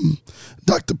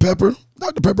Dr. Pepper.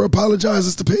 Dr. Pepper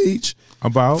apologizes to Paige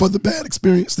About for the bad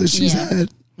experience that she's Yeah. had.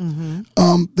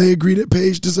 They agree that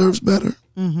Paige deserves better,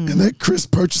 and that Chris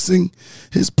purchasing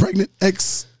his pregnant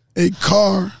ex a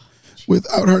car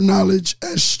without her knowledge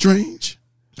as strange,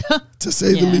 to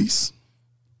say the Yeah. least.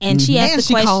 And she asked And the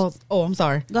she question. calls. Oh, I'm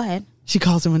sorry. Go ahead. She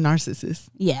calls him a narcissist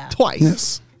Yeah. twice.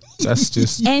 Yes. that's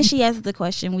just And she asked the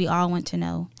question we all want to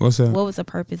know. what's that? What was the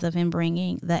purpose of him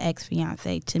bringing the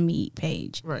ex-fiance to meet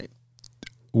Paige? Right.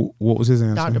 What was his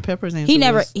answer? Dr. Pepper's answer. He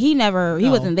was-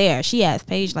 wasn't there. She asked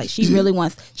Paige, like, she really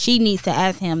she needs to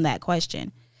ask him that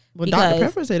question. Well, because- Dr.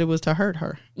 Pepper said it was to hurt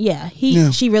her. Yeah,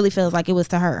 Yeah. she really feels like it was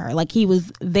to hurt her. Like he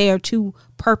was there to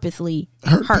purposely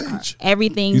Hurt hurt her. Paige.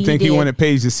 Everything You think did, he wanted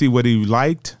Paige to see what he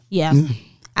liked? Yeah.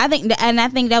 I think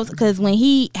that was because when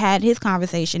he had his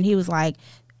conversation, he was like,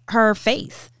 her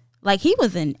face. Like he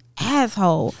was an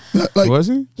asshole. Like, Was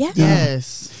he? Yeah.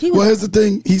 Yes. He well, was. here's the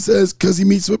thing. He says because he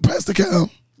meets with Pastor Cal.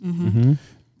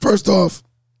 First off,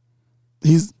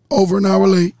 he's over an hour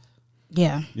late.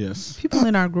 Yeah. Yes. People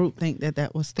in our group think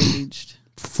that was staged.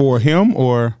 For him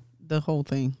or The whole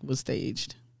thing was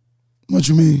staged. What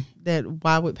you mean? That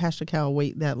why would Pastor Cal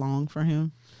wait that long for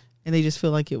him? And they just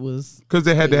feel like it was. because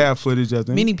they had to have footage? I think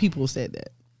Many people said that.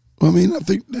 I mean, I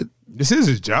think that this is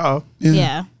his job.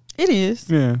 Yeah. It is.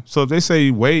 Yeah. So if they say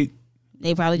wait,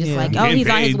 They probably just Yeah. like, I'm oh, getting he's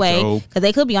on his paid, way. so- Because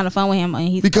they could be on the phone with him and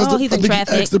he's, because he's I in think he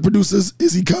traffic. asked the producers,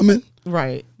 "Is he coming?"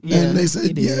 Right. And they he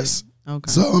said did. yes.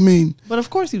 Okay. So I mean, but of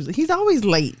course he's always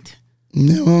late.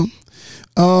 yeah.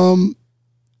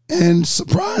 And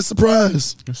surprise,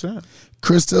 surprise, what's that?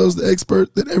 Chris tells the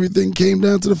expert that everything came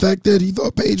down to the fact that he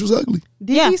thought Paige was ugly.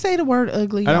 Did Yeah. he say the word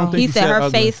ugly? I don't y'all? think He he said said her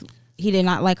ugly. face, he did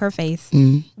not like her face.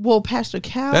 Well, Pastor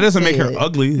Cal. That doesn't make her said-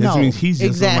 ugly. That No, means he's just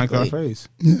exactly. don't like her face.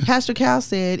 Pastor Cal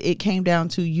said it came down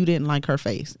to you didn't like her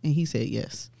face, and he said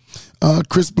yes.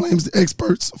 Chris blames the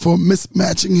experts for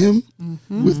mismatching him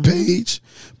with Paige,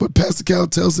 but Pastor Cal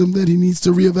tells him that he needs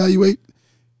to reevaluate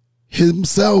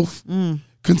himself,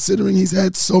 considering he's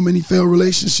had so many failed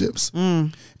relationships.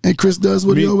 And Chris does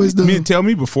what he always does. Tell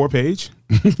me before Paige.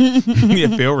 He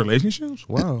had failed relationships.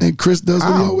 Wow. And Chris does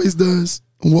what he Wow. always does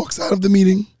and walks out of the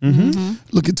meeting,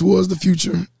 looking towards the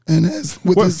future, and as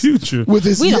with What his future? with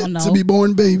his We yet don't know. to be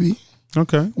born baby,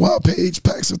 Okay. while Paige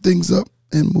packs her things up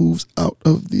and moves out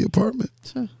of the apartment.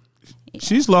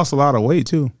 She's lost a lot of weight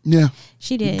too. Yeah,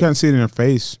 She You did. can't see it in her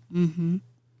face.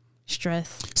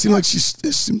 Stress. seems like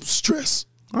there's some stress.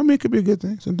 I mean, it could be a good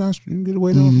thing. Sometimes you can get the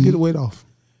weight off. Get the weight off.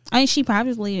 I mean, she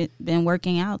probably been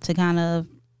working out to kind of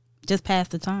just pass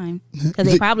the time because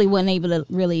they probably wasn't able to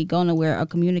really go nowhere or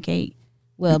communicate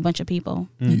with a bunch of people.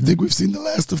 You think we've seen the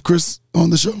last of Chris on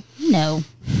the show No,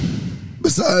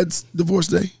 besides divorce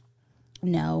day?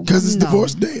 no, Because it's No.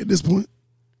 divorce day at this point.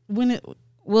 When it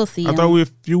we'll see. I thought we were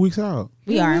a few weeks out.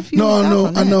 we are. a few No, weeks I out know,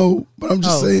 from I that. know, but I'm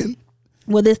just Oh. saying.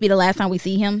 Will this be the last time we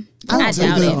see him? I don't I think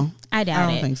doubt so. it. I doubt I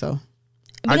don't it. think so.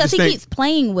 I Because just he think- keeps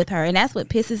playing with her, and that's what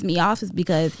pisses me off. Is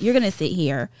because you're gonna sit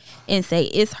here and say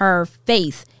it's her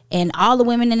face and all the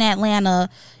women in Atlanta,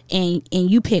 and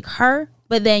you pick her,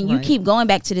 but then you Right. keep going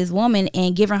back to this woman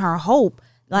and giving her hope.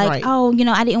 Like, Right. oh,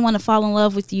 I didn't want to fall in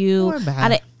love with you. Or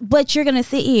bad. But you're gonna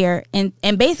sit here and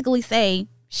basically say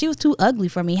she was too ugly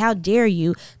for me. How dare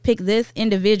you pick this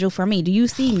individual for me? Do you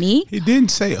see me? He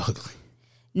didn't say ugly.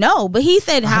 No, but he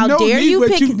said, "How know dare me, you but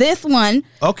pick you- this one?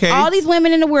 Okay. All these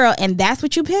women in the world, and that's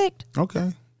what you picked."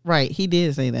 Okay. Right, he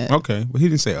did say that. Okay. But he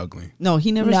didn't say ugly. No,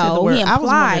 he never said the No, word. he I was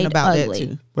wondering implied about ugly.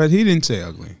 that too. But he didn't say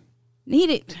ugly. He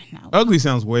did. No. Ugly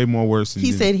sounds way more worse than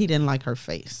He said he didn't like her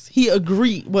face. He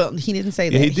agreed. Well, he didn't say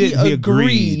that. Yeah, he did. He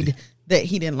agreed that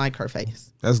he didn't like her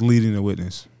face. That's leading the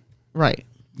witness. Right.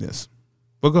 Yes.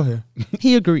 But go ahead.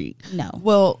 He agreed. No.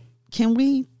 Well, can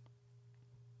we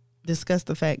discuss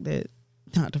the fact that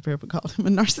Dr. Pepper called him a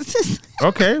narcissist?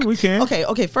 Okay, we can.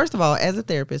 Okay. First of all, as a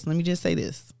therapist, let me just say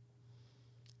this.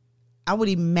 I would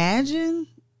imagine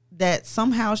that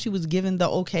somehow she was given the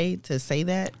okay to say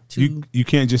that, to You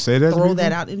can't just say that. throw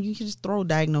that out, and you can just throw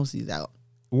diagnoses out.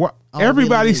 What? Oh,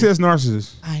 Everybody really? says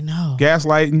narcissist. I know.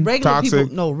 Gaslighting, toxic.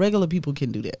 Regular people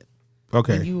can do that.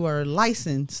 Okay. When you are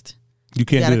licensed, You you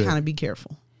can't got do to that. kind of be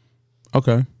careful.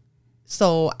 Okay.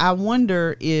 So I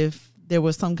wonder if there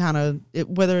was some kind of,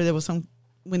 whether there was some,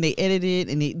 when they edited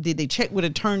and did they check with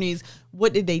attorneys,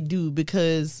 what did they do?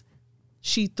 Because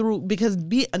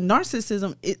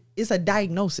narcissism, it's a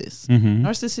diagnosis. Mm-hmm.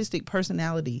 Narcissistic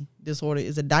personality disorder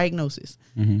is a diagnosis.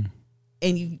 Mm-hmm.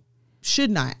 And you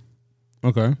should not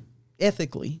Okay.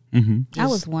 ethically Mm-hmm. I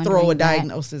was wondering throw a that.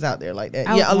 diagnosis out there like that.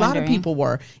 I was Yeah, a lot of wondering. people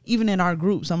were. Even in our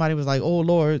group, somebody was like, "Oh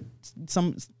Lord,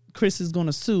 Chris is going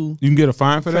to sue You can get a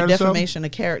fine for that for or something? defamation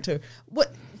of character."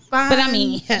 What? Fine, But I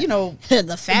mean, you know,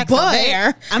 the facts are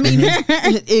there. I mean,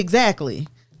 exactly.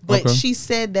 But Okay. she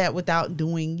said that without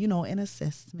doing, an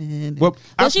assessment. Well,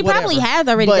 Well, she probably whatever. has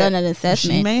already But done an She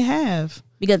assessment may have.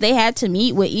 because they had to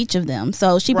meet with each of them.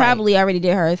 So she Right. probably already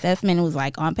did her assessment and was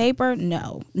like, on paper,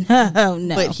 no. No.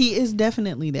 But he is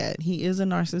definitely that. He is a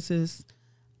narcissist.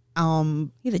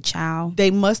 He's a child. They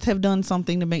must have done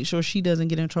something to make sure she doesn't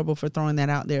get in trouble for throwing that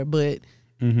out there. But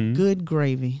Mm-hmm. good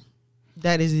gravy.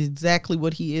 That is exactly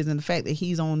what he is. And the fact that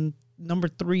he's on number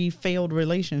 3 failed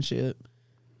relationship,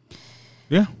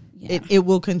 Yeah. Yeah. it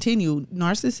will continue.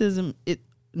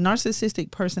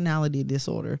 Narcissistic personality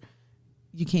disorder,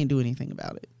 you can't do anything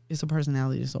about it. It's a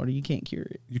personality disorder. You can't cure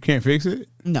it. You can't fix it?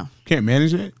 No. Can't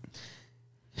manage it?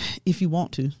 If you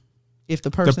want to. If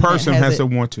the person, person that has it to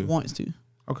want to. wants to.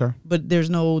 Okay. But there's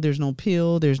no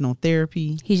pill, there's no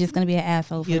therapy. He's just going to be an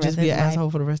asshole for He'll the rest just be of an his life.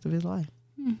 asshole for the rest of his life.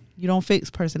 You don't fix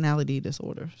personality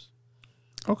disorders.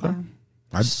 Okay.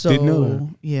 I So, didn't know that.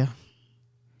 yeah.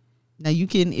 Now you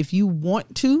can, if you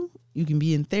want to, you can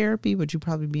be in therapy, but you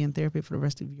probably be in therapy for the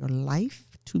rest of your life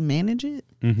to manage it.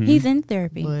 Mm-hmm. He's in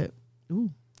therapy. But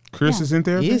Chris Yeah. is in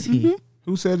therapy? is he?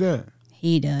 Who said that?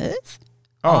 He does.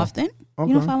 Oh, Often. okay.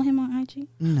 You don't follow him on IG?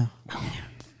 No. I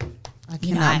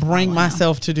You know, cannot I bring follow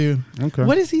myself to do. Okay.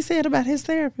 What has he said about his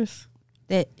therapist?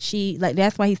 That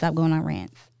that's why he stopped going on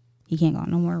rants. He can't go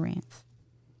on no more rants.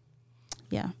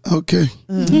 Yeah. Okay.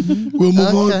 We'll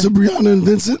move on to Brianna and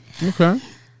Vincent. Okay.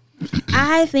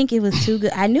 I think it was too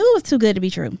good. I knew it was too good to be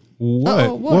true. What?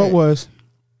 Uh-oh, What what? was?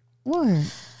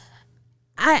 What?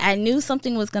 I knew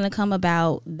something was going to come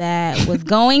about that was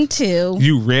going to.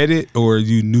 You read it or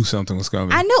you knew something was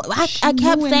coming? I know. I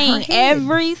kept knew in her saying head.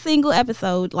 every single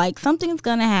episode, like something's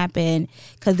going to happen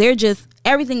because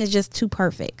everything is just too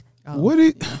perfect.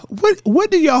 What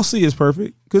do y'all see as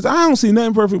perfect? Because I don't see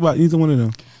nothing perfect about either one of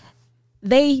them.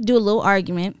 They do a little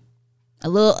argument, a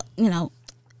little,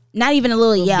 not even a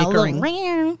little yell, bickering.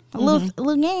 a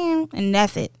little yeah, and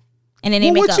that's it. And then they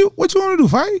Well, make up. what you want to do?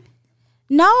 Fight?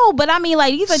 No, but I mean,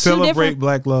 like these are two Celebrate different.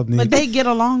 Black Love. Nick. But they get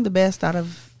along the best out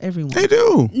of everyone. They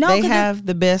do. No, They 'cause have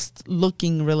the best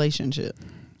looking relationship.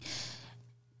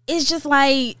 it's just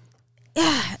like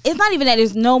it's not even that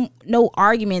there's no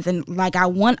arguments and like I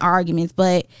want arguments,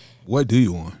 but What do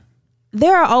you want?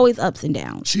 there are always ups and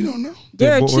downs. She don't know.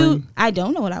 There They're are two. boring. I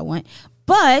don't know what I want,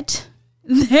 but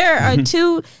there are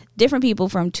two different people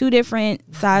from two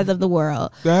different sides of the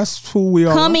world That's who we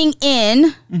are. coming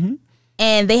in,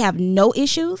 and they have no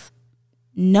issues,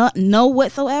 no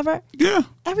whatsoever. Yeah.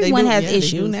 Everyone has They do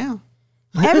issues now.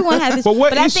 Everyone has issues.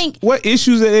 But I think what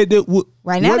issues that they do?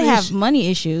 right now they have money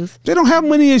issues. They don't have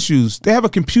money issues. They have a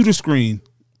computer screen.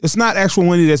 It's not actual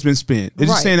money that's been spent. They're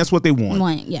just Right. saying that's what they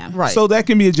want. Yeah, Right. So that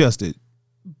can be adjusted.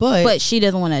 but she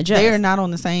doesn't want to adjust. they're not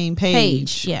on the same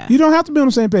page. Yeah, You don't have to be on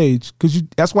the same page because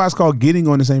that's why it's called getting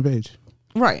on the same page.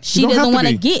 Right. she don't have doesn't to want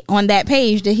to be. get on that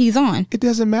page that he's on. It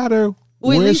doesn't matter.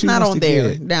 Well, at where least she not wants on to there.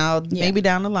 get. Now, Yeah. maybe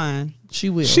down the line,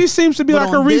 she will. She seems to be But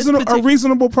like a on this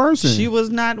reasonable person. She was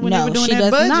not when they No, were doing she that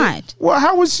does budget. not. Well,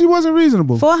 how was she wasn't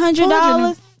reasonable?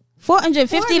 $400,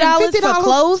 $450 for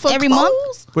clothes every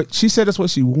month. But she said that's what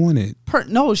she wanted.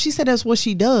 No, she said that's what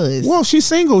she does. Well, she's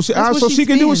single, That's what so she she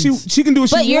can do what spends. she can do what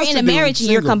she But you're wants in a to do. marriage and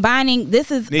you're Single. combining.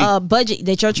 This is Nick. a budget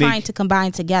that you're trying Nick. to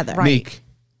combine together. Nick,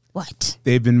 What?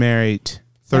 they've been married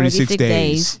 36 36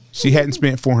 days. days. She hadn't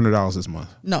spent $400 this month.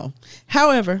 No.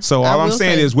 However, So I all I'm will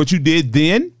saying say- is what you did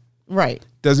then right.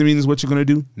 doesn't mean it's what you're going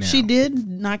to do now. She did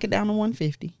knock it down to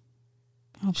 150.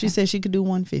 She said she could do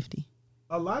 150.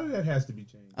 A lot of that has to be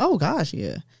changed. Oh gosh,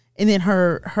 yeah. And then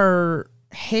her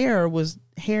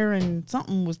hair and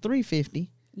something was $350.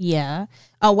 Yeah.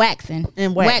 Oh, waxing.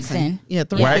 And waxing. Yeah,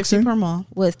 $350 per month.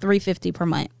 Was $350 per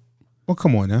month. Well,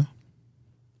 come on now.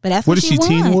 But that's What what is she,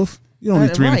 Teen wants. Wolf? You don't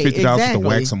need $350 to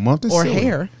wax a month. That's or silly.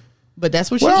 hair. But that's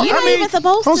what Well, You're not even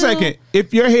supposed hold to. a second.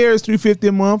 If your hair is $350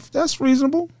 a month, that's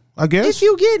reasonable, I guess. if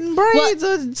you getting braids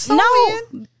or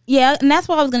sewing. Yeah, and that's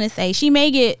what I was gonna say. She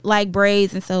may get like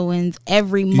braids and sew-ins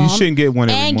every You month. shouldn't get one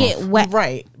every and month. get wet.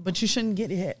 Right. But you shouldn't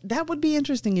get it. That would be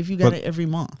interesting if you got But- it every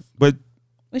month. But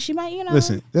But she might,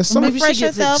 listen, there's some Maybe she refresh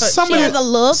gets it herself. touched. Some She of has it- a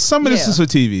look. some of this Yeah. is for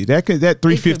TV. That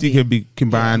 $350 be. could be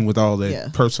combined with all that Yeah.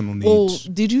 personal Well, needs.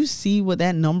 did you see what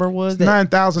that number was? That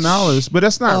 $9,000, but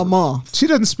that's not a month. She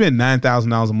doesn't spend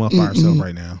 $9,000 a month by herself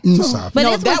right now. No. Stop. But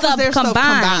no, this that was was their a stuff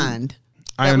combined. combined.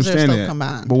 I that was their understand stuff that.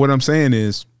 combined. But what I'm saying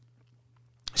is,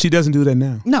 she doesn't do that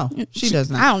now. No, she does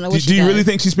not. I don't know Do, what do she you does. really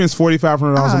think she spends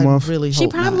 $4,500 a I month? really She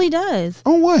hope probably not. does?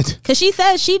 On what? Because she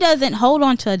says she doesn't hold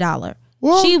on to a dollar.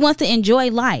 Well- she wants to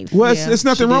enjoy life. Well, Yeah, it's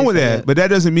nothing she wrong did with say that, that. but that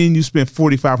doesn't mean you spend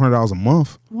 $4,500 a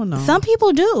month. Well, no. Some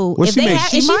people do. What If she they makes?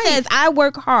 have, She if she might. says, "I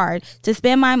work hard to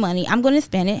spend my money. I'm going to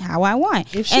spend it how I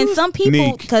want." If she And was- some people,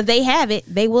 Neek. because they have it,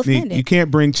 they will Nick, spend you it.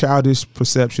 can't bring childish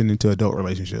perception into adult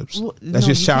relationships. Well, That's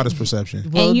no, just you childish can't. perception.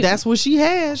 Well, And you- that's what she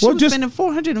has. She Well, was just- spending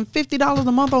 $450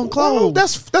 a month on clothes. Well,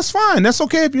 that's fine. That's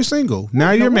okay if you're single.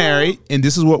 Now you're well- married, and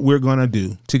this is what we're gonna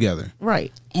do together.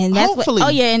 right. And that's Hopefully. what.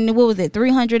 Oh yeah, and what was it?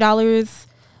 $300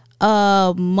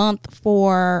 a month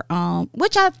for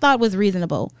which I thought was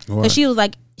reasonable. What? But she was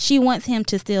like, she wants him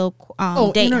to still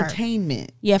date her.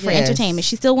 entertainment. Yeah, for Yes. entertainment.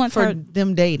 She still wants for her.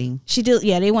 them dating. She do.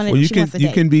 Yeah, they want to. Well, you she can wants to you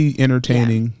date. can be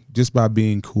entertaining just by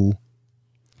being cool.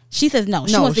 She says no.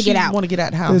 She no, wants to get out. Want to get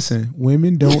out the house. Listen,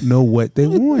 women don't know what they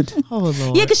want. Oh Lord.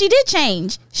 Yeah, because she did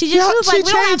change. She Yeah, was she like,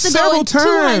 we don't have changed to go several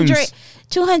in times.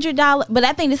 $200. But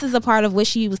I think this is a part of what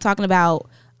she was talking about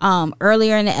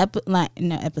earlier in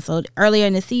the episode, earlier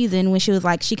in the season, when she was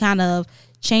like, she kind of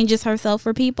changes herself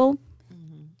for people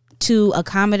to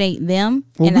accommodate them.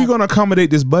 Well, And we're I- gonna accommodate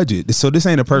this budget, so this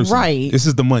ain't a person. Right. This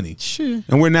is the money, Sure.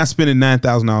 and we're not spending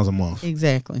 $9,000 a month.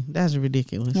 Exactly. That's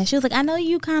ridiculous. Yeah, she was like, I know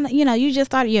you kind of, you just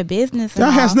started your business. And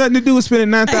That has all. nothing to do with spending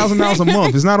 $9,000 a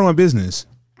month. It's not on business.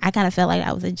 I kind of felt like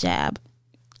that was a jab.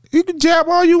 You can jab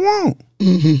all you want.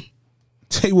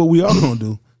 Tell you what we all gonna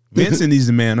do. Vincent needs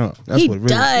to man up. That's He what really.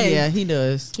 does. Yeah, he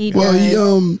does. He Well, does.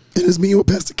 he in his meeting with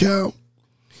Pastor Cal,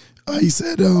 he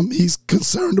said he's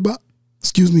concerned about.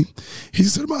 Excuse me. He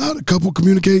said about how the couple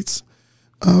communicates.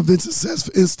 Vincent says,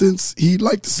 for instance, he'd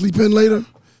like to sleep in later,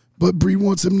 but Bree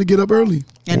wants him to get up early.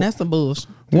 And that's the bullshit.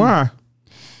 Why,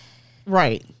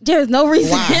 Right. There's no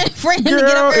reason Why? for him to get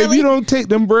girl? up If early. you don't take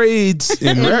them braids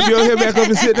and wrap your hair back up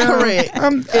and sit down,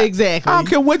 Correct. Exactly. I don't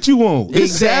care what you want.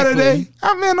 It's Exactly. Saturday.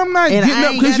 I mean, I'm not And getting I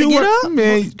up ain't because gotta you get work. up.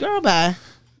 Man, Girl, bye.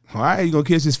 all right, you gonna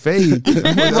catch his fade.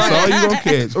 That's all you gonna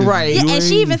catch. Right. Yeah, You and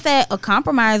she ain't- even said a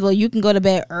compromise. Well, you can go to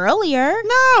bed earlier.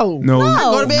 No. No. I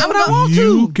go to bed when I want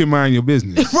You to. can mind your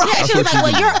business. Yeah, That's she was what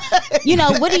like, you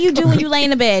well, do. what do you do when you lay in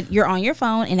the bed? You're on your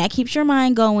phone, and that keeps your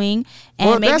mind going. And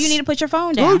Well, maybe you that's- need to put your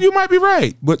phone down. Well, you might be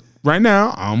right, but right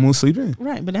now I'm gonna sleep in.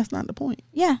 Right, but that's not the point.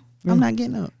 Yeah, I'm not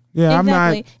getting up. Yeah, exactly.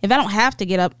 I'm not. If I don't have to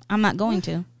get up, I'm not going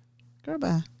to. Girl,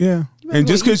 bye. Yeah, better and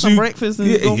go just eat because some you breakfast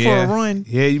and go for a run.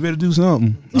 Yeah, you better do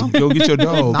something. Go get your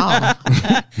dog. Nah.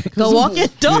 Go walk your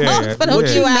dog Yeah, for those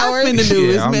yeah. 2 What hours. I'm finna do Yeah,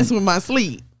 is I'm- mess with my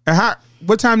sleep. And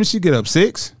what time did she get up?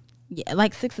 6? Yeah,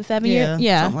 like 6 or 7 years.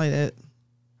 Yeah. Something like that.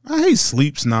 I hate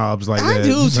sleep snobs like I that.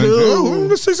 do, It's like, too. oh,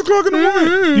 it's 6 o'clock in the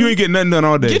morning. You ain't getting nothing done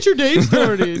all day. Get your day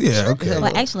started. Yeah, okay.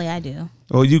 Well, actually, I do.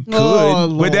 Oh, you could, Oh,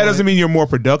 but that Lord. doesn't mean you're more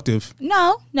productive.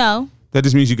 No. That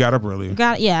just means you got up earlier.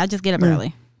 I just get up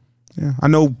early. Yeah, I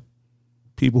know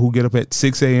people who get up at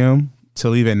 6 a.m. to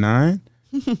leave at 9,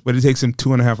 but it takes them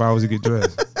 2.5 hours to get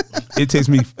dressed. It takes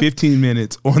me 15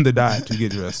 minutes on the dot to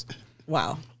get dressed,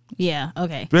 Wow. Yeah.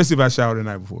 Okay. especially if I showered the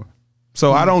night before.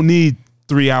 So I don't need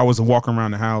 3 hours of walking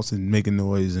around the house and making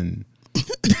noise and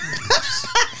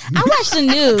I watch the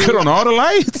news. cut on all the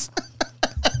lights.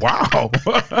 Wow,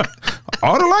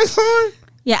 all the lights on.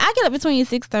 Yeah, I get up between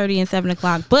 6:30 and 7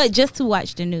 o'clock, but just to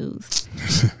watch the news.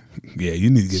 Yeah, you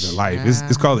need to get a life.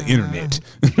 It's called the internet.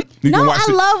 You No, can watch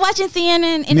I love watching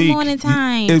CNN in the Nick, morning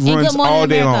time. It And runs Good Morning all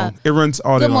day America. long. It runs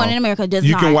all day Good long. Morning America does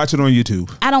You not. can watch it on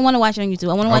YouTube. I don't want to watch it on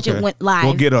YouTube. I want to watch Okay. it live.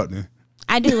 Well, get up then.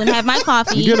 I do, and have my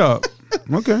coffee. Get up.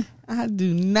 Okay. I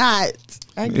do not.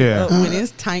 I get Yeah. up when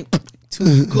it's time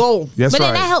to go. That's But right.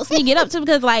 then that helps me get up too,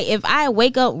 because like if I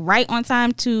wake up right on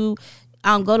time to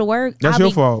go to work, That's I'll your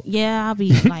be, fault. Yeah, I'll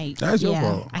be That's like, your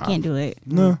fault. I can't do it.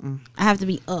 No, I have to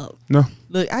be up. no.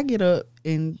 Look, I get up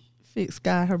and fix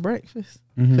Sky her breakfast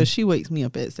because she wakes me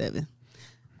up at 7.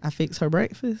 I fix her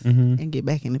breakfast and get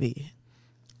back in the bed.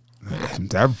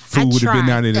 That food would have been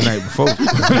down there the night before.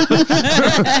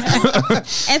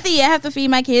 And see, I have to feed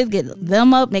my kids, get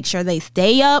them up, make sure they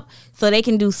stay up so they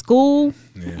can do school.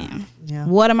 Yeah.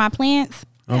 Water my plants.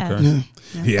 Okay.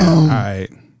 Yeah. All right.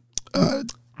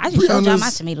 I just showed y'all my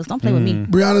Brianna's- tomatoes. Don't play with me.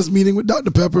 Brianna's meeting with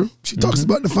Dr. Pepper. She talks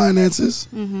about the finances,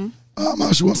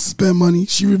 how she wants to spend money.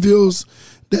 She reveals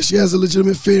that she has a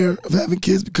legitimate fear of having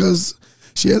kids because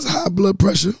she has high blood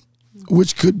pressure,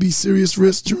 which could be serious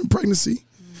risk during pregnancy.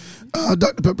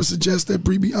 Dr. Pepper suggests that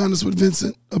Bree be honest with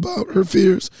Vincent about her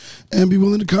fears and be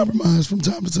willing to compromise from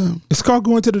time to time. It's called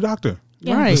going to the doctor.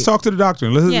 Yeah. Right. Let's talk to the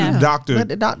doctor. Let's Yeah. the doctor. Let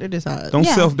the doctor decide. Don't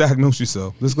Yeah. self-diagnose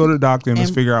yourself. Let's go to the doctor and let's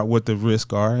And figure out what the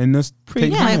risks are, and let's take it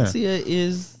from there.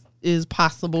 Preeclampsia is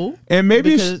possible. And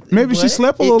maybe because- she but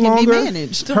slept a it little can be longer.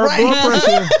 managed. Her Right. blood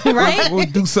pressure Right. will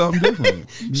do something different.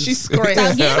 She's Stop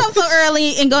stressed. getting up so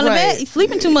early and going to Right. bed. You're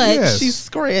sleeping too much. Yes. She's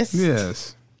stressed.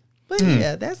 Yes. But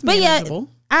yeah, that's But yeah, manageable.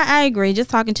 I agree. Just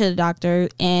talking to the doctor,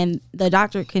 and the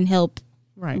doctor can help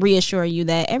Right. reassure you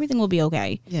that everything will be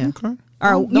okay. Yeah. Okay. Or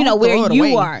Don't you know throw where it you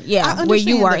away. are. I Yeah, where understand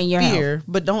you are the in your health. fear,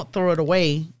 but don't throw it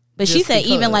away. But she just said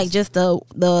even because. like just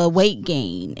the weight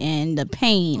gain and the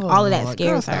pain, Oh, all of that Lord,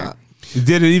 scares girl, her. stop.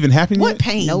 Did it even happen What yet?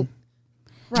 pain? Nope.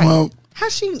 Right. Well- how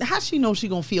she know she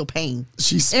gonna feel pain?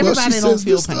 She Everybody don't says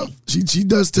feel this pain. stuff. She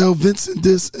does tell Vincent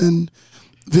this, and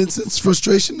Vincent's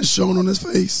frustration is shown on his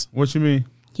face. What you mean?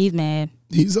 He's mad.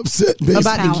 He's upset based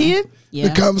About on the kid? Yeah.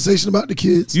 the conversation about the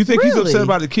kids. You think he's Really? upset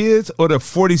about the kids or the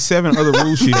 47 other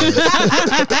rules she has?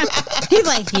 He's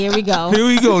like, here we go. Here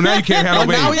we go. Now you can't have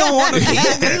no Now we baby. don't want to.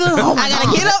 I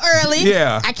gotta get up early.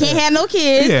 Yeah. I can't have no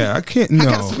kids. Yeah, I can't. No,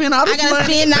 I gotta spend all I this gotta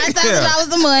money. spend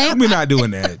 $9,000 a month. we're not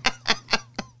doing that.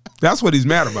 That's what he's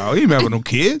mad about. He ain't mad with no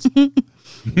kids.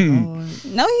 No,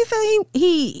 he said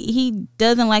he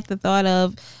doesn't like the thought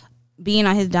of being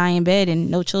on his dying bed and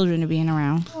no children are being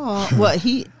around. Oh, well,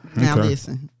 now Okay.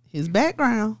 listen. His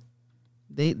background,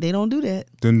 they don't do that.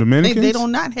 The Dominicans. They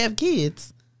don't not have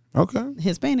kids. Okay.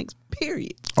 Hispanics,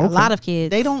 period. A lot of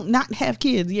kids. They don't not have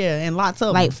kids. Yeah, and lots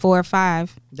of like them. 4 or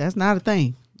 5. That's not a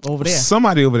thing over there.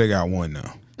 Somebody over there got one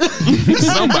now.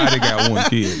 Somebody got one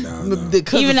kid now. no.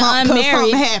 Because Even the something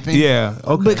unmarried. happened. Yeah.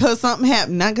 Okay. Because something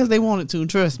happened, not because they wanted to.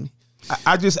 Trust me.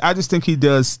 I just think he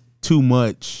does too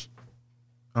much.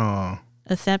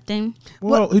 Accepting.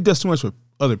 Well, he does too much with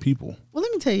other people. Well,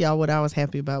 let me tell y'all what I was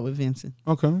happy about with Vincent.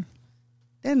 Okay.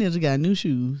 That nigga got new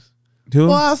shoes. Who?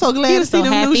 Boy, I was so glad He to was see so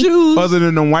them happy. new shoes. Other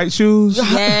than them white shoes.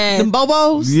 Yes. Them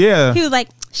Bobos. Yeah. He was like,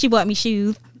 she bought me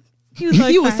shoes. He was,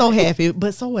 He was so happy,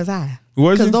 but so was I.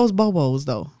 Was Because he? those Bobos,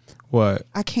 though, What?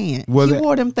 I can't. Was he it-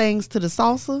 wore them things to the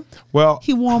salsa. Well,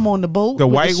 He wore them on the boat. The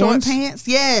with white short ones? pants.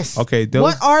 Yes. Okay, those-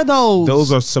 what are those?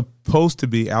 those are supposed to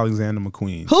be Alexander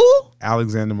McQueen. Who?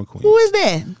 Alexander McQueen. Who is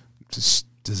that? Just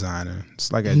designer.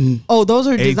 It's like a Oh, those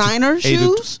are A to- designer A to-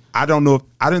 shoes. I don't know.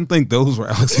 I didn't think those were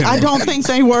Alexander. I don't think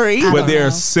they were either. But they're know.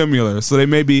 similar, so they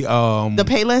may be. The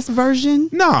Payless version.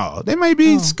 No, they may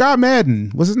be Scott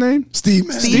Madden. What's his name? Steve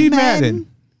Madden. Steve Madden.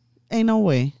 Ain't no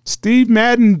way. Steve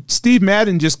Madden. Steve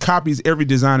Madden just copies every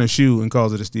designer shoe and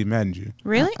calls it a Steve Madden shoe.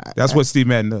 Really? That's what Steve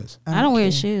Madden does. I don't wear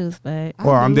shoes, but I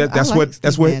Well, do. that's I like what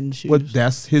that's Steve what Madden what shoes.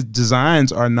 that's his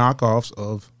designs are knockoffs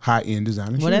of high end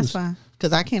designer shoes. Well, that's fine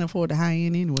because I can't afford the high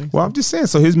end anyway. Well, I'm just saying.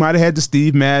 So his might have had the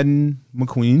Steve Madden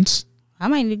McQueens. I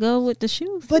might need to go with the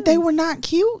shoes. But they were not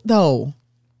cute though.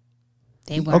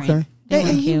 They weren't. Okay. They And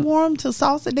weren't he cute. wore them to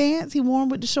salsa dance. He wore them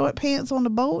with the short pants on the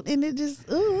boat, and it just.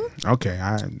 Okay,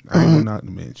 I ain't gonna knock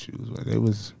the men's shoes, but it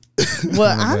was.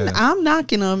 Well, My bad. I'm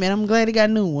knocking them, and I'm glad he got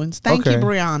new ones. Thank you, Okay.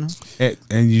 Brianna.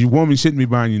 And your woman shouldn't be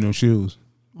buying you no shoes.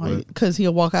 But- Because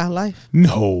he'll walk out of life.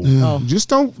 No, Oh. just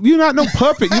don't. You're not no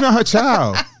puppet. You're not her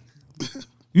child.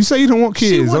 You say you don't want She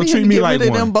kids. wanted Don't him treat to me get like rid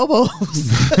of one. them bobos.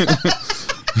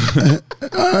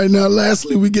 All right, now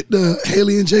lastly, we get the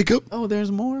Haley and Jacob. Oh,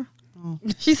 there's more.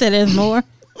 She said there's more.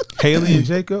 Haley and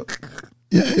Jacob.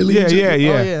 Yeah, Haley Yeah, and Jacob.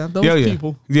 yeah. Oh, yeah, those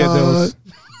people. Yeah, those.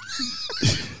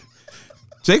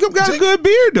 Jacob got a good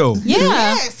beard though. Yeah.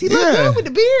 Yes, he looked Yeah. good with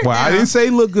the beard. Well, I now. didn't say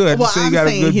he looked good. I Well, just say he I'm got a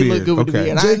saying good he beard. looked good with the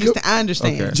Okay. beard. Jacob- I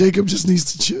understand. Okay. Jacob just needs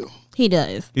to chill. He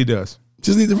does. He does.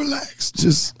 Just need to relax.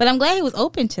 Just But I'm glad he was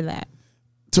open to that.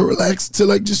 to relax, to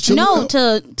like just chill No, out.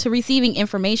 to receiving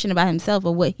information about himself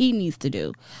or what he needs to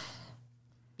do.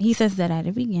 He says that at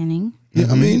the beginning. Yeah,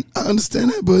 I mean, I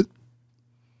understand that, but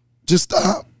just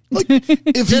stop. Like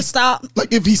if Just stop.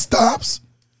 Like if he stops,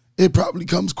 it probably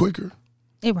comes quicker.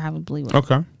 It probably will.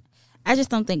 Okay. I just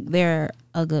don't think they're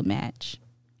a good match.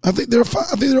 I think they're fine.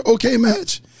 I think they're okay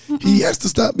match. He has to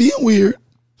stop being weird.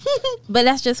 But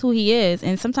that's just who he is,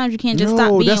 and sometimes you can't just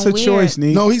stop being that's a weird. choice,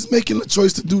 Nick. No, he's making a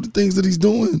choice to do the things that he's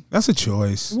doing. That's a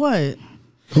choice. What?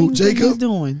 Who, Things that he's Jacob?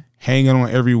 doing? Hanging on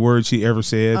every word she ever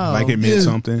said, like it meant Yeah.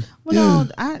 something. Well,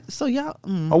 no, so y'all.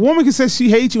 A woman can say she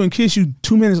hates you and kiss you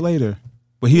 2 minutes later,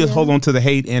 but he'll hold on to the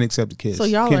hate and accept the kiss. So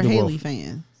y'all Can't are do Haley both.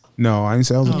 fans. No, I didn't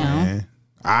say I was a No. fan.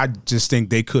 I just think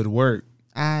they could work.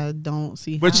 I don't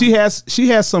see. But how. she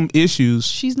has some issues.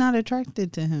 She's not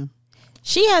attracted to him.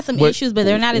 She has some issues, but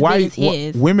they're not as big as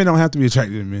his. Women don't have to be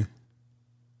attracted to men.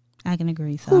 I can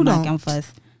agree. So Who I'm like, don't? I'm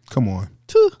fussed. Come on.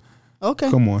 Okay.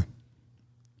 Come on.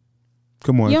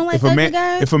 Come on. You don't like if a man ugly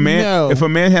guys? No. if a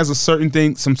man has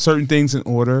some certain things in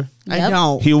order, I Yep.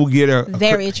 don't. he will get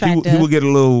Very he attractive. will get a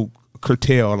little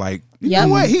curtail, like, you Yep. know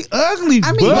what? He ugly,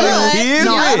 I mean, but but- he is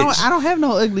no, rich. I don't have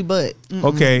no ugly butt.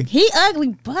 Okay. He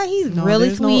ugly, but he's No, really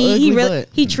there's no sweet. ugly He butt.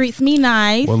 he treats me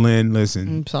nice. Well, Lynn, listen.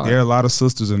 I'm sorry. There are a lot of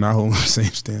sisters that are not holding the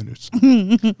same standards.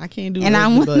 I can't do And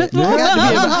I'm ugly one butt. of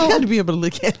I got to be able to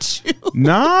look at you.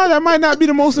 Nah, that might not be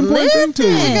the most important thing to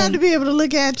I you. got to be able to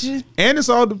look at you. And it's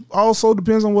also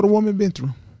depends on what a woman been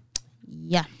through.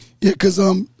 Yeah. Yeah, because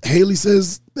Haley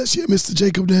says that she admits to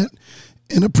Jacob that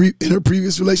in her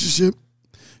previous relationship,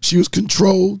 she was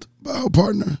controlled by her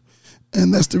partner,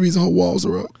 and that's the reason her walls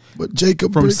are up. But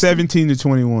Jacob From breaks- 17 to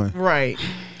 21. Right.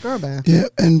 Girl, bye. yeah,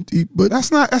 and but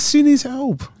She needs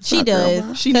help. She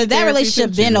does. She Because need that therapy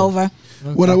relationship too. been over.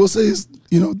 what I will say is,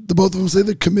 the both of them say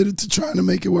they're committed to trying to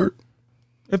make it work.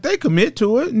 If they commit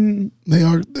to it, and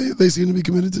They seem to be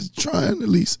committed to trying at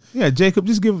least. yeah, Jacob,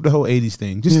 just give up the whole 80s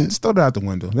thing. Just throw it out the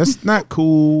window. That's not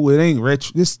cool. It ain't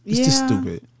retro. It's just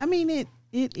stupid. I mean, it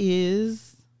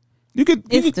is.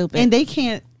 It's stupid. And they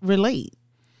can't relate.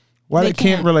 Why they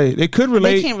can't relate? They could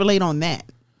relate. They can't relate on that.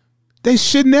 They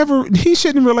should never. He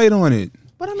shouldn't relate on it.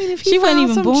 But I mean, if he She wasn't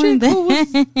found even some born chick who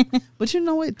then. was- but you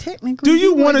know what? Technically, Do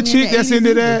you he want a wasn't in chick the that's 80s into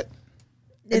either. that?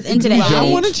 It's into that I don't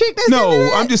age. want a chick that's No, into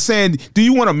that. I'm just saying. Do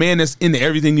you want a man that's into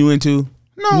everything you into?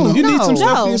 No, you need some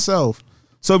stuff No. for yourself.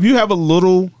 So if you have a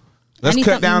little, let's I need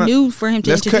cut something down. new for him to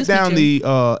Let's cut introduce me down to.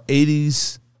 the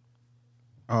 80s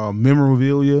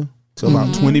memorabilia to about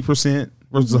 20%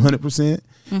 versus 100%,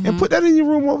 and put that in your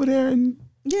room over there, and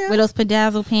Yeah. With those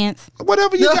pedazzle pants.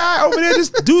 whatever you got over there,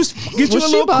 just get you Well, a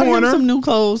she little bought corner. him some new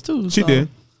clothes too. She so. did,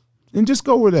 and just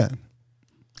go with that.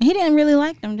 He didn't really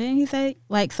like them, didn't he say?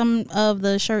 Like some of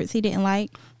the shirts he didn't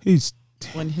like. He's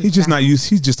When his he's just style- not used.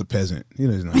 He's just a peasant. He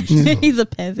doesn't know. Yeah, He's a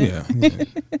peasant. yeah.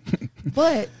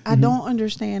 But I don't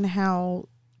understand how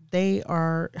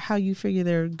how you figure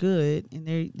they're good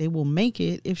and they will make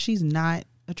it if she's not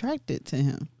attracted to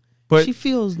him. But she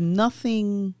feels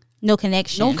nothing, No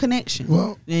connection. no connection.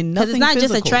 Well, and Because nothing it's not just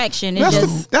physical. attraction.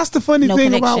 It's that's the funny no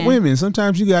thing about connection. women.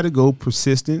 Sometimes you got to go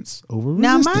persistence over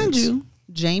Now, resistance. mind you,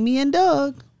 Jamie and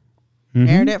Doug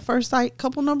married at first sight,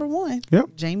 couple number one.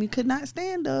 Yep. Jamie could not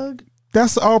stand Doug,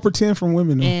 That's all pretend from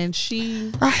women. Though. and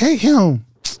she I hate him.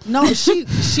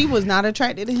 she was not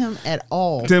attracted to him at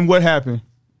all. Then what happened?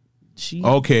 She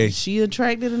Okay. She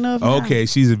attracted enough. now. Okay,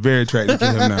 she's very attracted to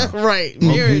him now. Right.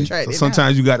 Very attracted. So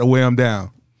sometimes you got to weigh him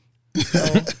down.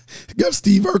 got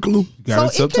Steve Urkel. Got now.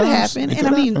 it So it could sometimes. happen. It And I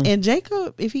could mean, happen. and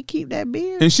Jacob, if he keep that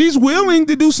beard, And she's willing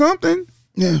to do something.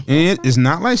 Yeah. And it's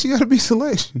not like she got to be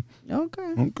selection.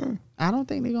 okay. Okay. I don't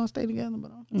think they're gonna stay together, but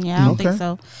Yeah, I don't Okay. think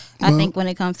so. I think when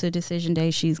it comes to decision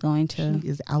day, she's going to. he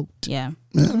is out. Yeah.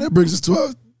 Man, that brings us to our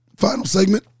final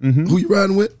segment. Who you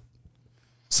riding with?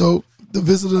 So the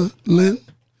visitor, Lynn,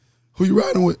 who you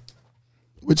riding with?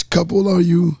 Which couple are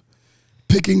you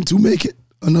picking to make it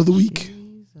another week?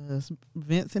 Jesus.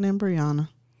 Vincent and Brianna.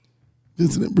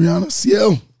 Vincent and Brianna.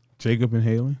 CL. Jacob and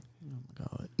Haley.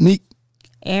 Neek.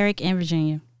 Eric and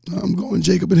Virginia. I'm going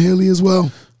Jacob and Haley as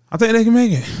well. I think they can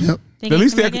make it. Yep. Think At they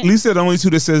least can they're, make at it? least they're the only two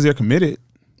that says they're committed.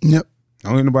 Yep. I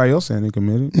don't hear nobody else saying they're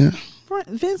committed. Yeah.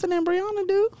 Vincent and Brianna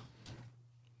do.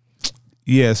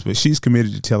 Yes, but she's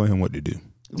committed to telling him what to do.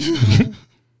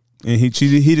 And he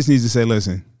just needs to say,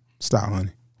 listen, stop,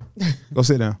 honey. Go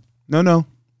sit down. No.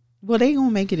 Well, they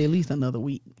gonna make it at least another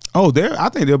week. Oh, I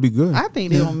think they'll be good. I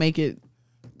think they're gonna make it.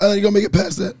 I think you're going to make it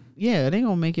past that. Yeah, they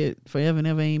gonna make it forever and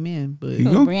ever. Amen. But He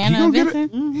Who, gonna, Brianna he gonna and get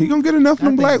Vincent? it. He gonna get enough of them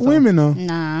think black so. women though.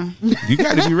 Nah. You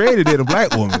got to be ready to date a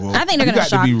black woman. Bro. I think they're you going to got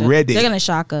shock to be us. ready. They're going to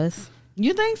shock us.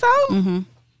 you think so?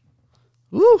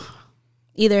 Mm-hmm. Ooh.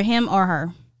 Either him or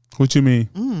her. What you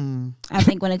mean? I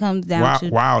think when it comes down to.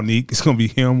 Wow, Neek, it's gonna be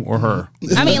him or her.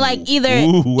 I mean, like either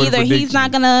Ooh, what a either he's prediction.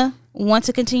 not going to want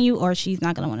to continue or she's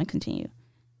not going to want to continue.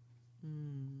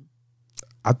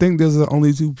 I think there's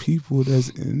only two people that's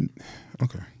in.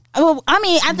 Okay. Well, I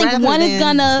mean, I think Rather one is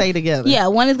than gonna stay together. Yeah,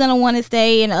 one is gonna want to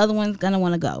stay, and the other one's gonna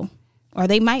want to go. Or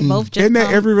they might both just Isn't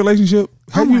that every relationship?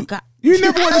 Oh my God. You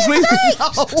never want to sleep.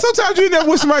 Sometimes you never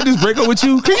want somebody to just break up with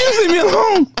you. Can you just leave me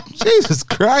alone? Jesus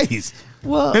Christ.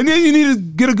 Well, And then you need to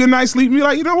get a good night's sleep and be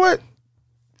like, you know what?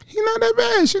 He's not that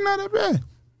bad. She's not that bad.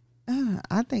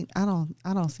 I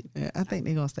don't see that. I think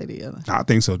they're gonna stay together. I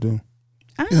think so too.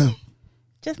 Yeah.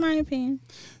 Just my opinion.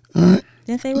 All right.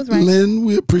 Didn't say it was right. Lynn,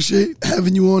 we appreciate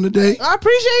having you on today. I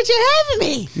appreciate you having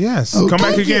me. Yes. Oh, Come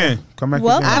back thank you. again. Come back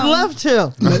Welcome. again. I'd love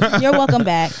to. You're welcome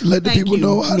back. Let the Thank people you,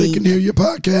 know how they Nick. can hear your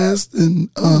podcast and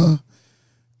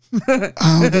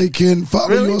how they can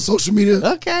follow you on social media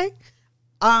Okay.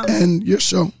 and your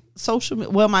show.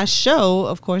 Well, my show,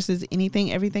 of course, is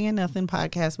Anything, Everything, and Nothing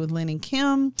podcast with Lynn and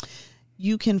Kim.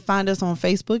 You can find us on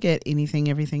Facebook at Anything,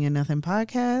 Everything, and Nothing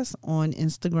podcast, on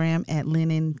Instagram at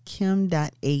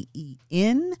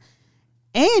lynnandkim.aen.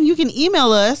 And you can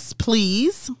email us,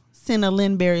 please. Send a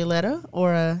Lynn Berry letter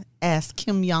or a Ask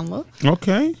Kim Yonla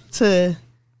Okay. to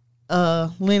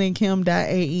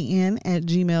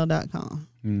lynnandkim.aen@gmail.com.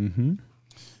 Mm-hmm.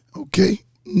 Okay.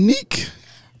 Neek.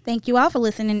 Thank you all for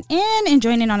listening in and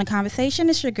joining on the conversation.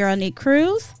 It's your girl, Nick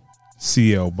Cruz.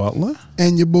 CL Butler.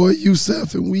 And your boy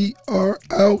Yusef, and we are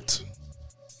out.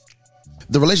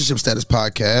 The Relationship Status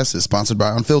Podcast is sponsored by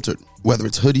Unfiltered. Whether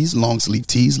it's hoodies, long sleeve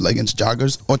tees, leggings,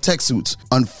 joggers, or tech suits,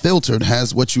 Unfiltered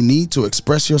has what you need to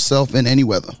express yourself in any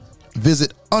weather.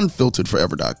 Visit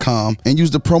unfilteredforever.com and use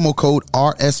the promo code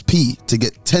RSP to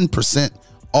get 10%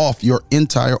 off your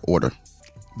entire order.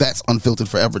 That's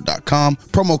unfilteredforever.com,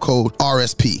 promo code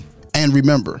RSP. And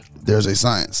remember, there's a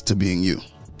science to being you.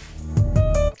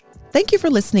 Thank you for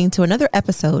listening to another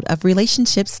episode of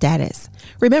Relationship Status.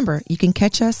 Remember, you can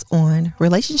catch us on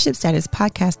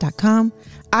relationshipstatuspodcast.com,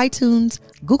 iTunes,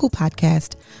 Google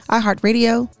Podcast,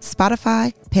 iHeartRadio,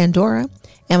 Spotify, Pandora,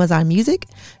 Amazon Music,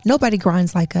 Nobody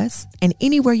Grinds Like Us, and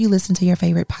anywhere you listen to your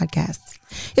favorite podcasts.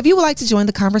 If you would like to join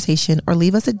the conversation or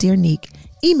leave us a Dear Neek,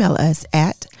 email us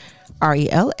at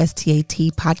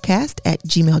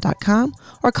relstatpodcast@gmail.com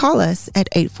or call us at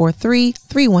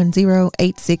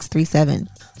 843-310-8637.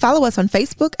 Follow us on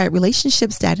Facebook at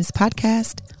Relationship Status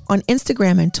Podcast, on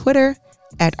Instagram and Twitter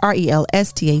at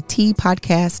RELSTAT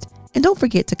Podcast. And don't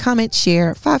forget to comment,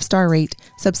 share, 5-star rate,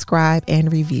 subscribe,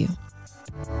 and review.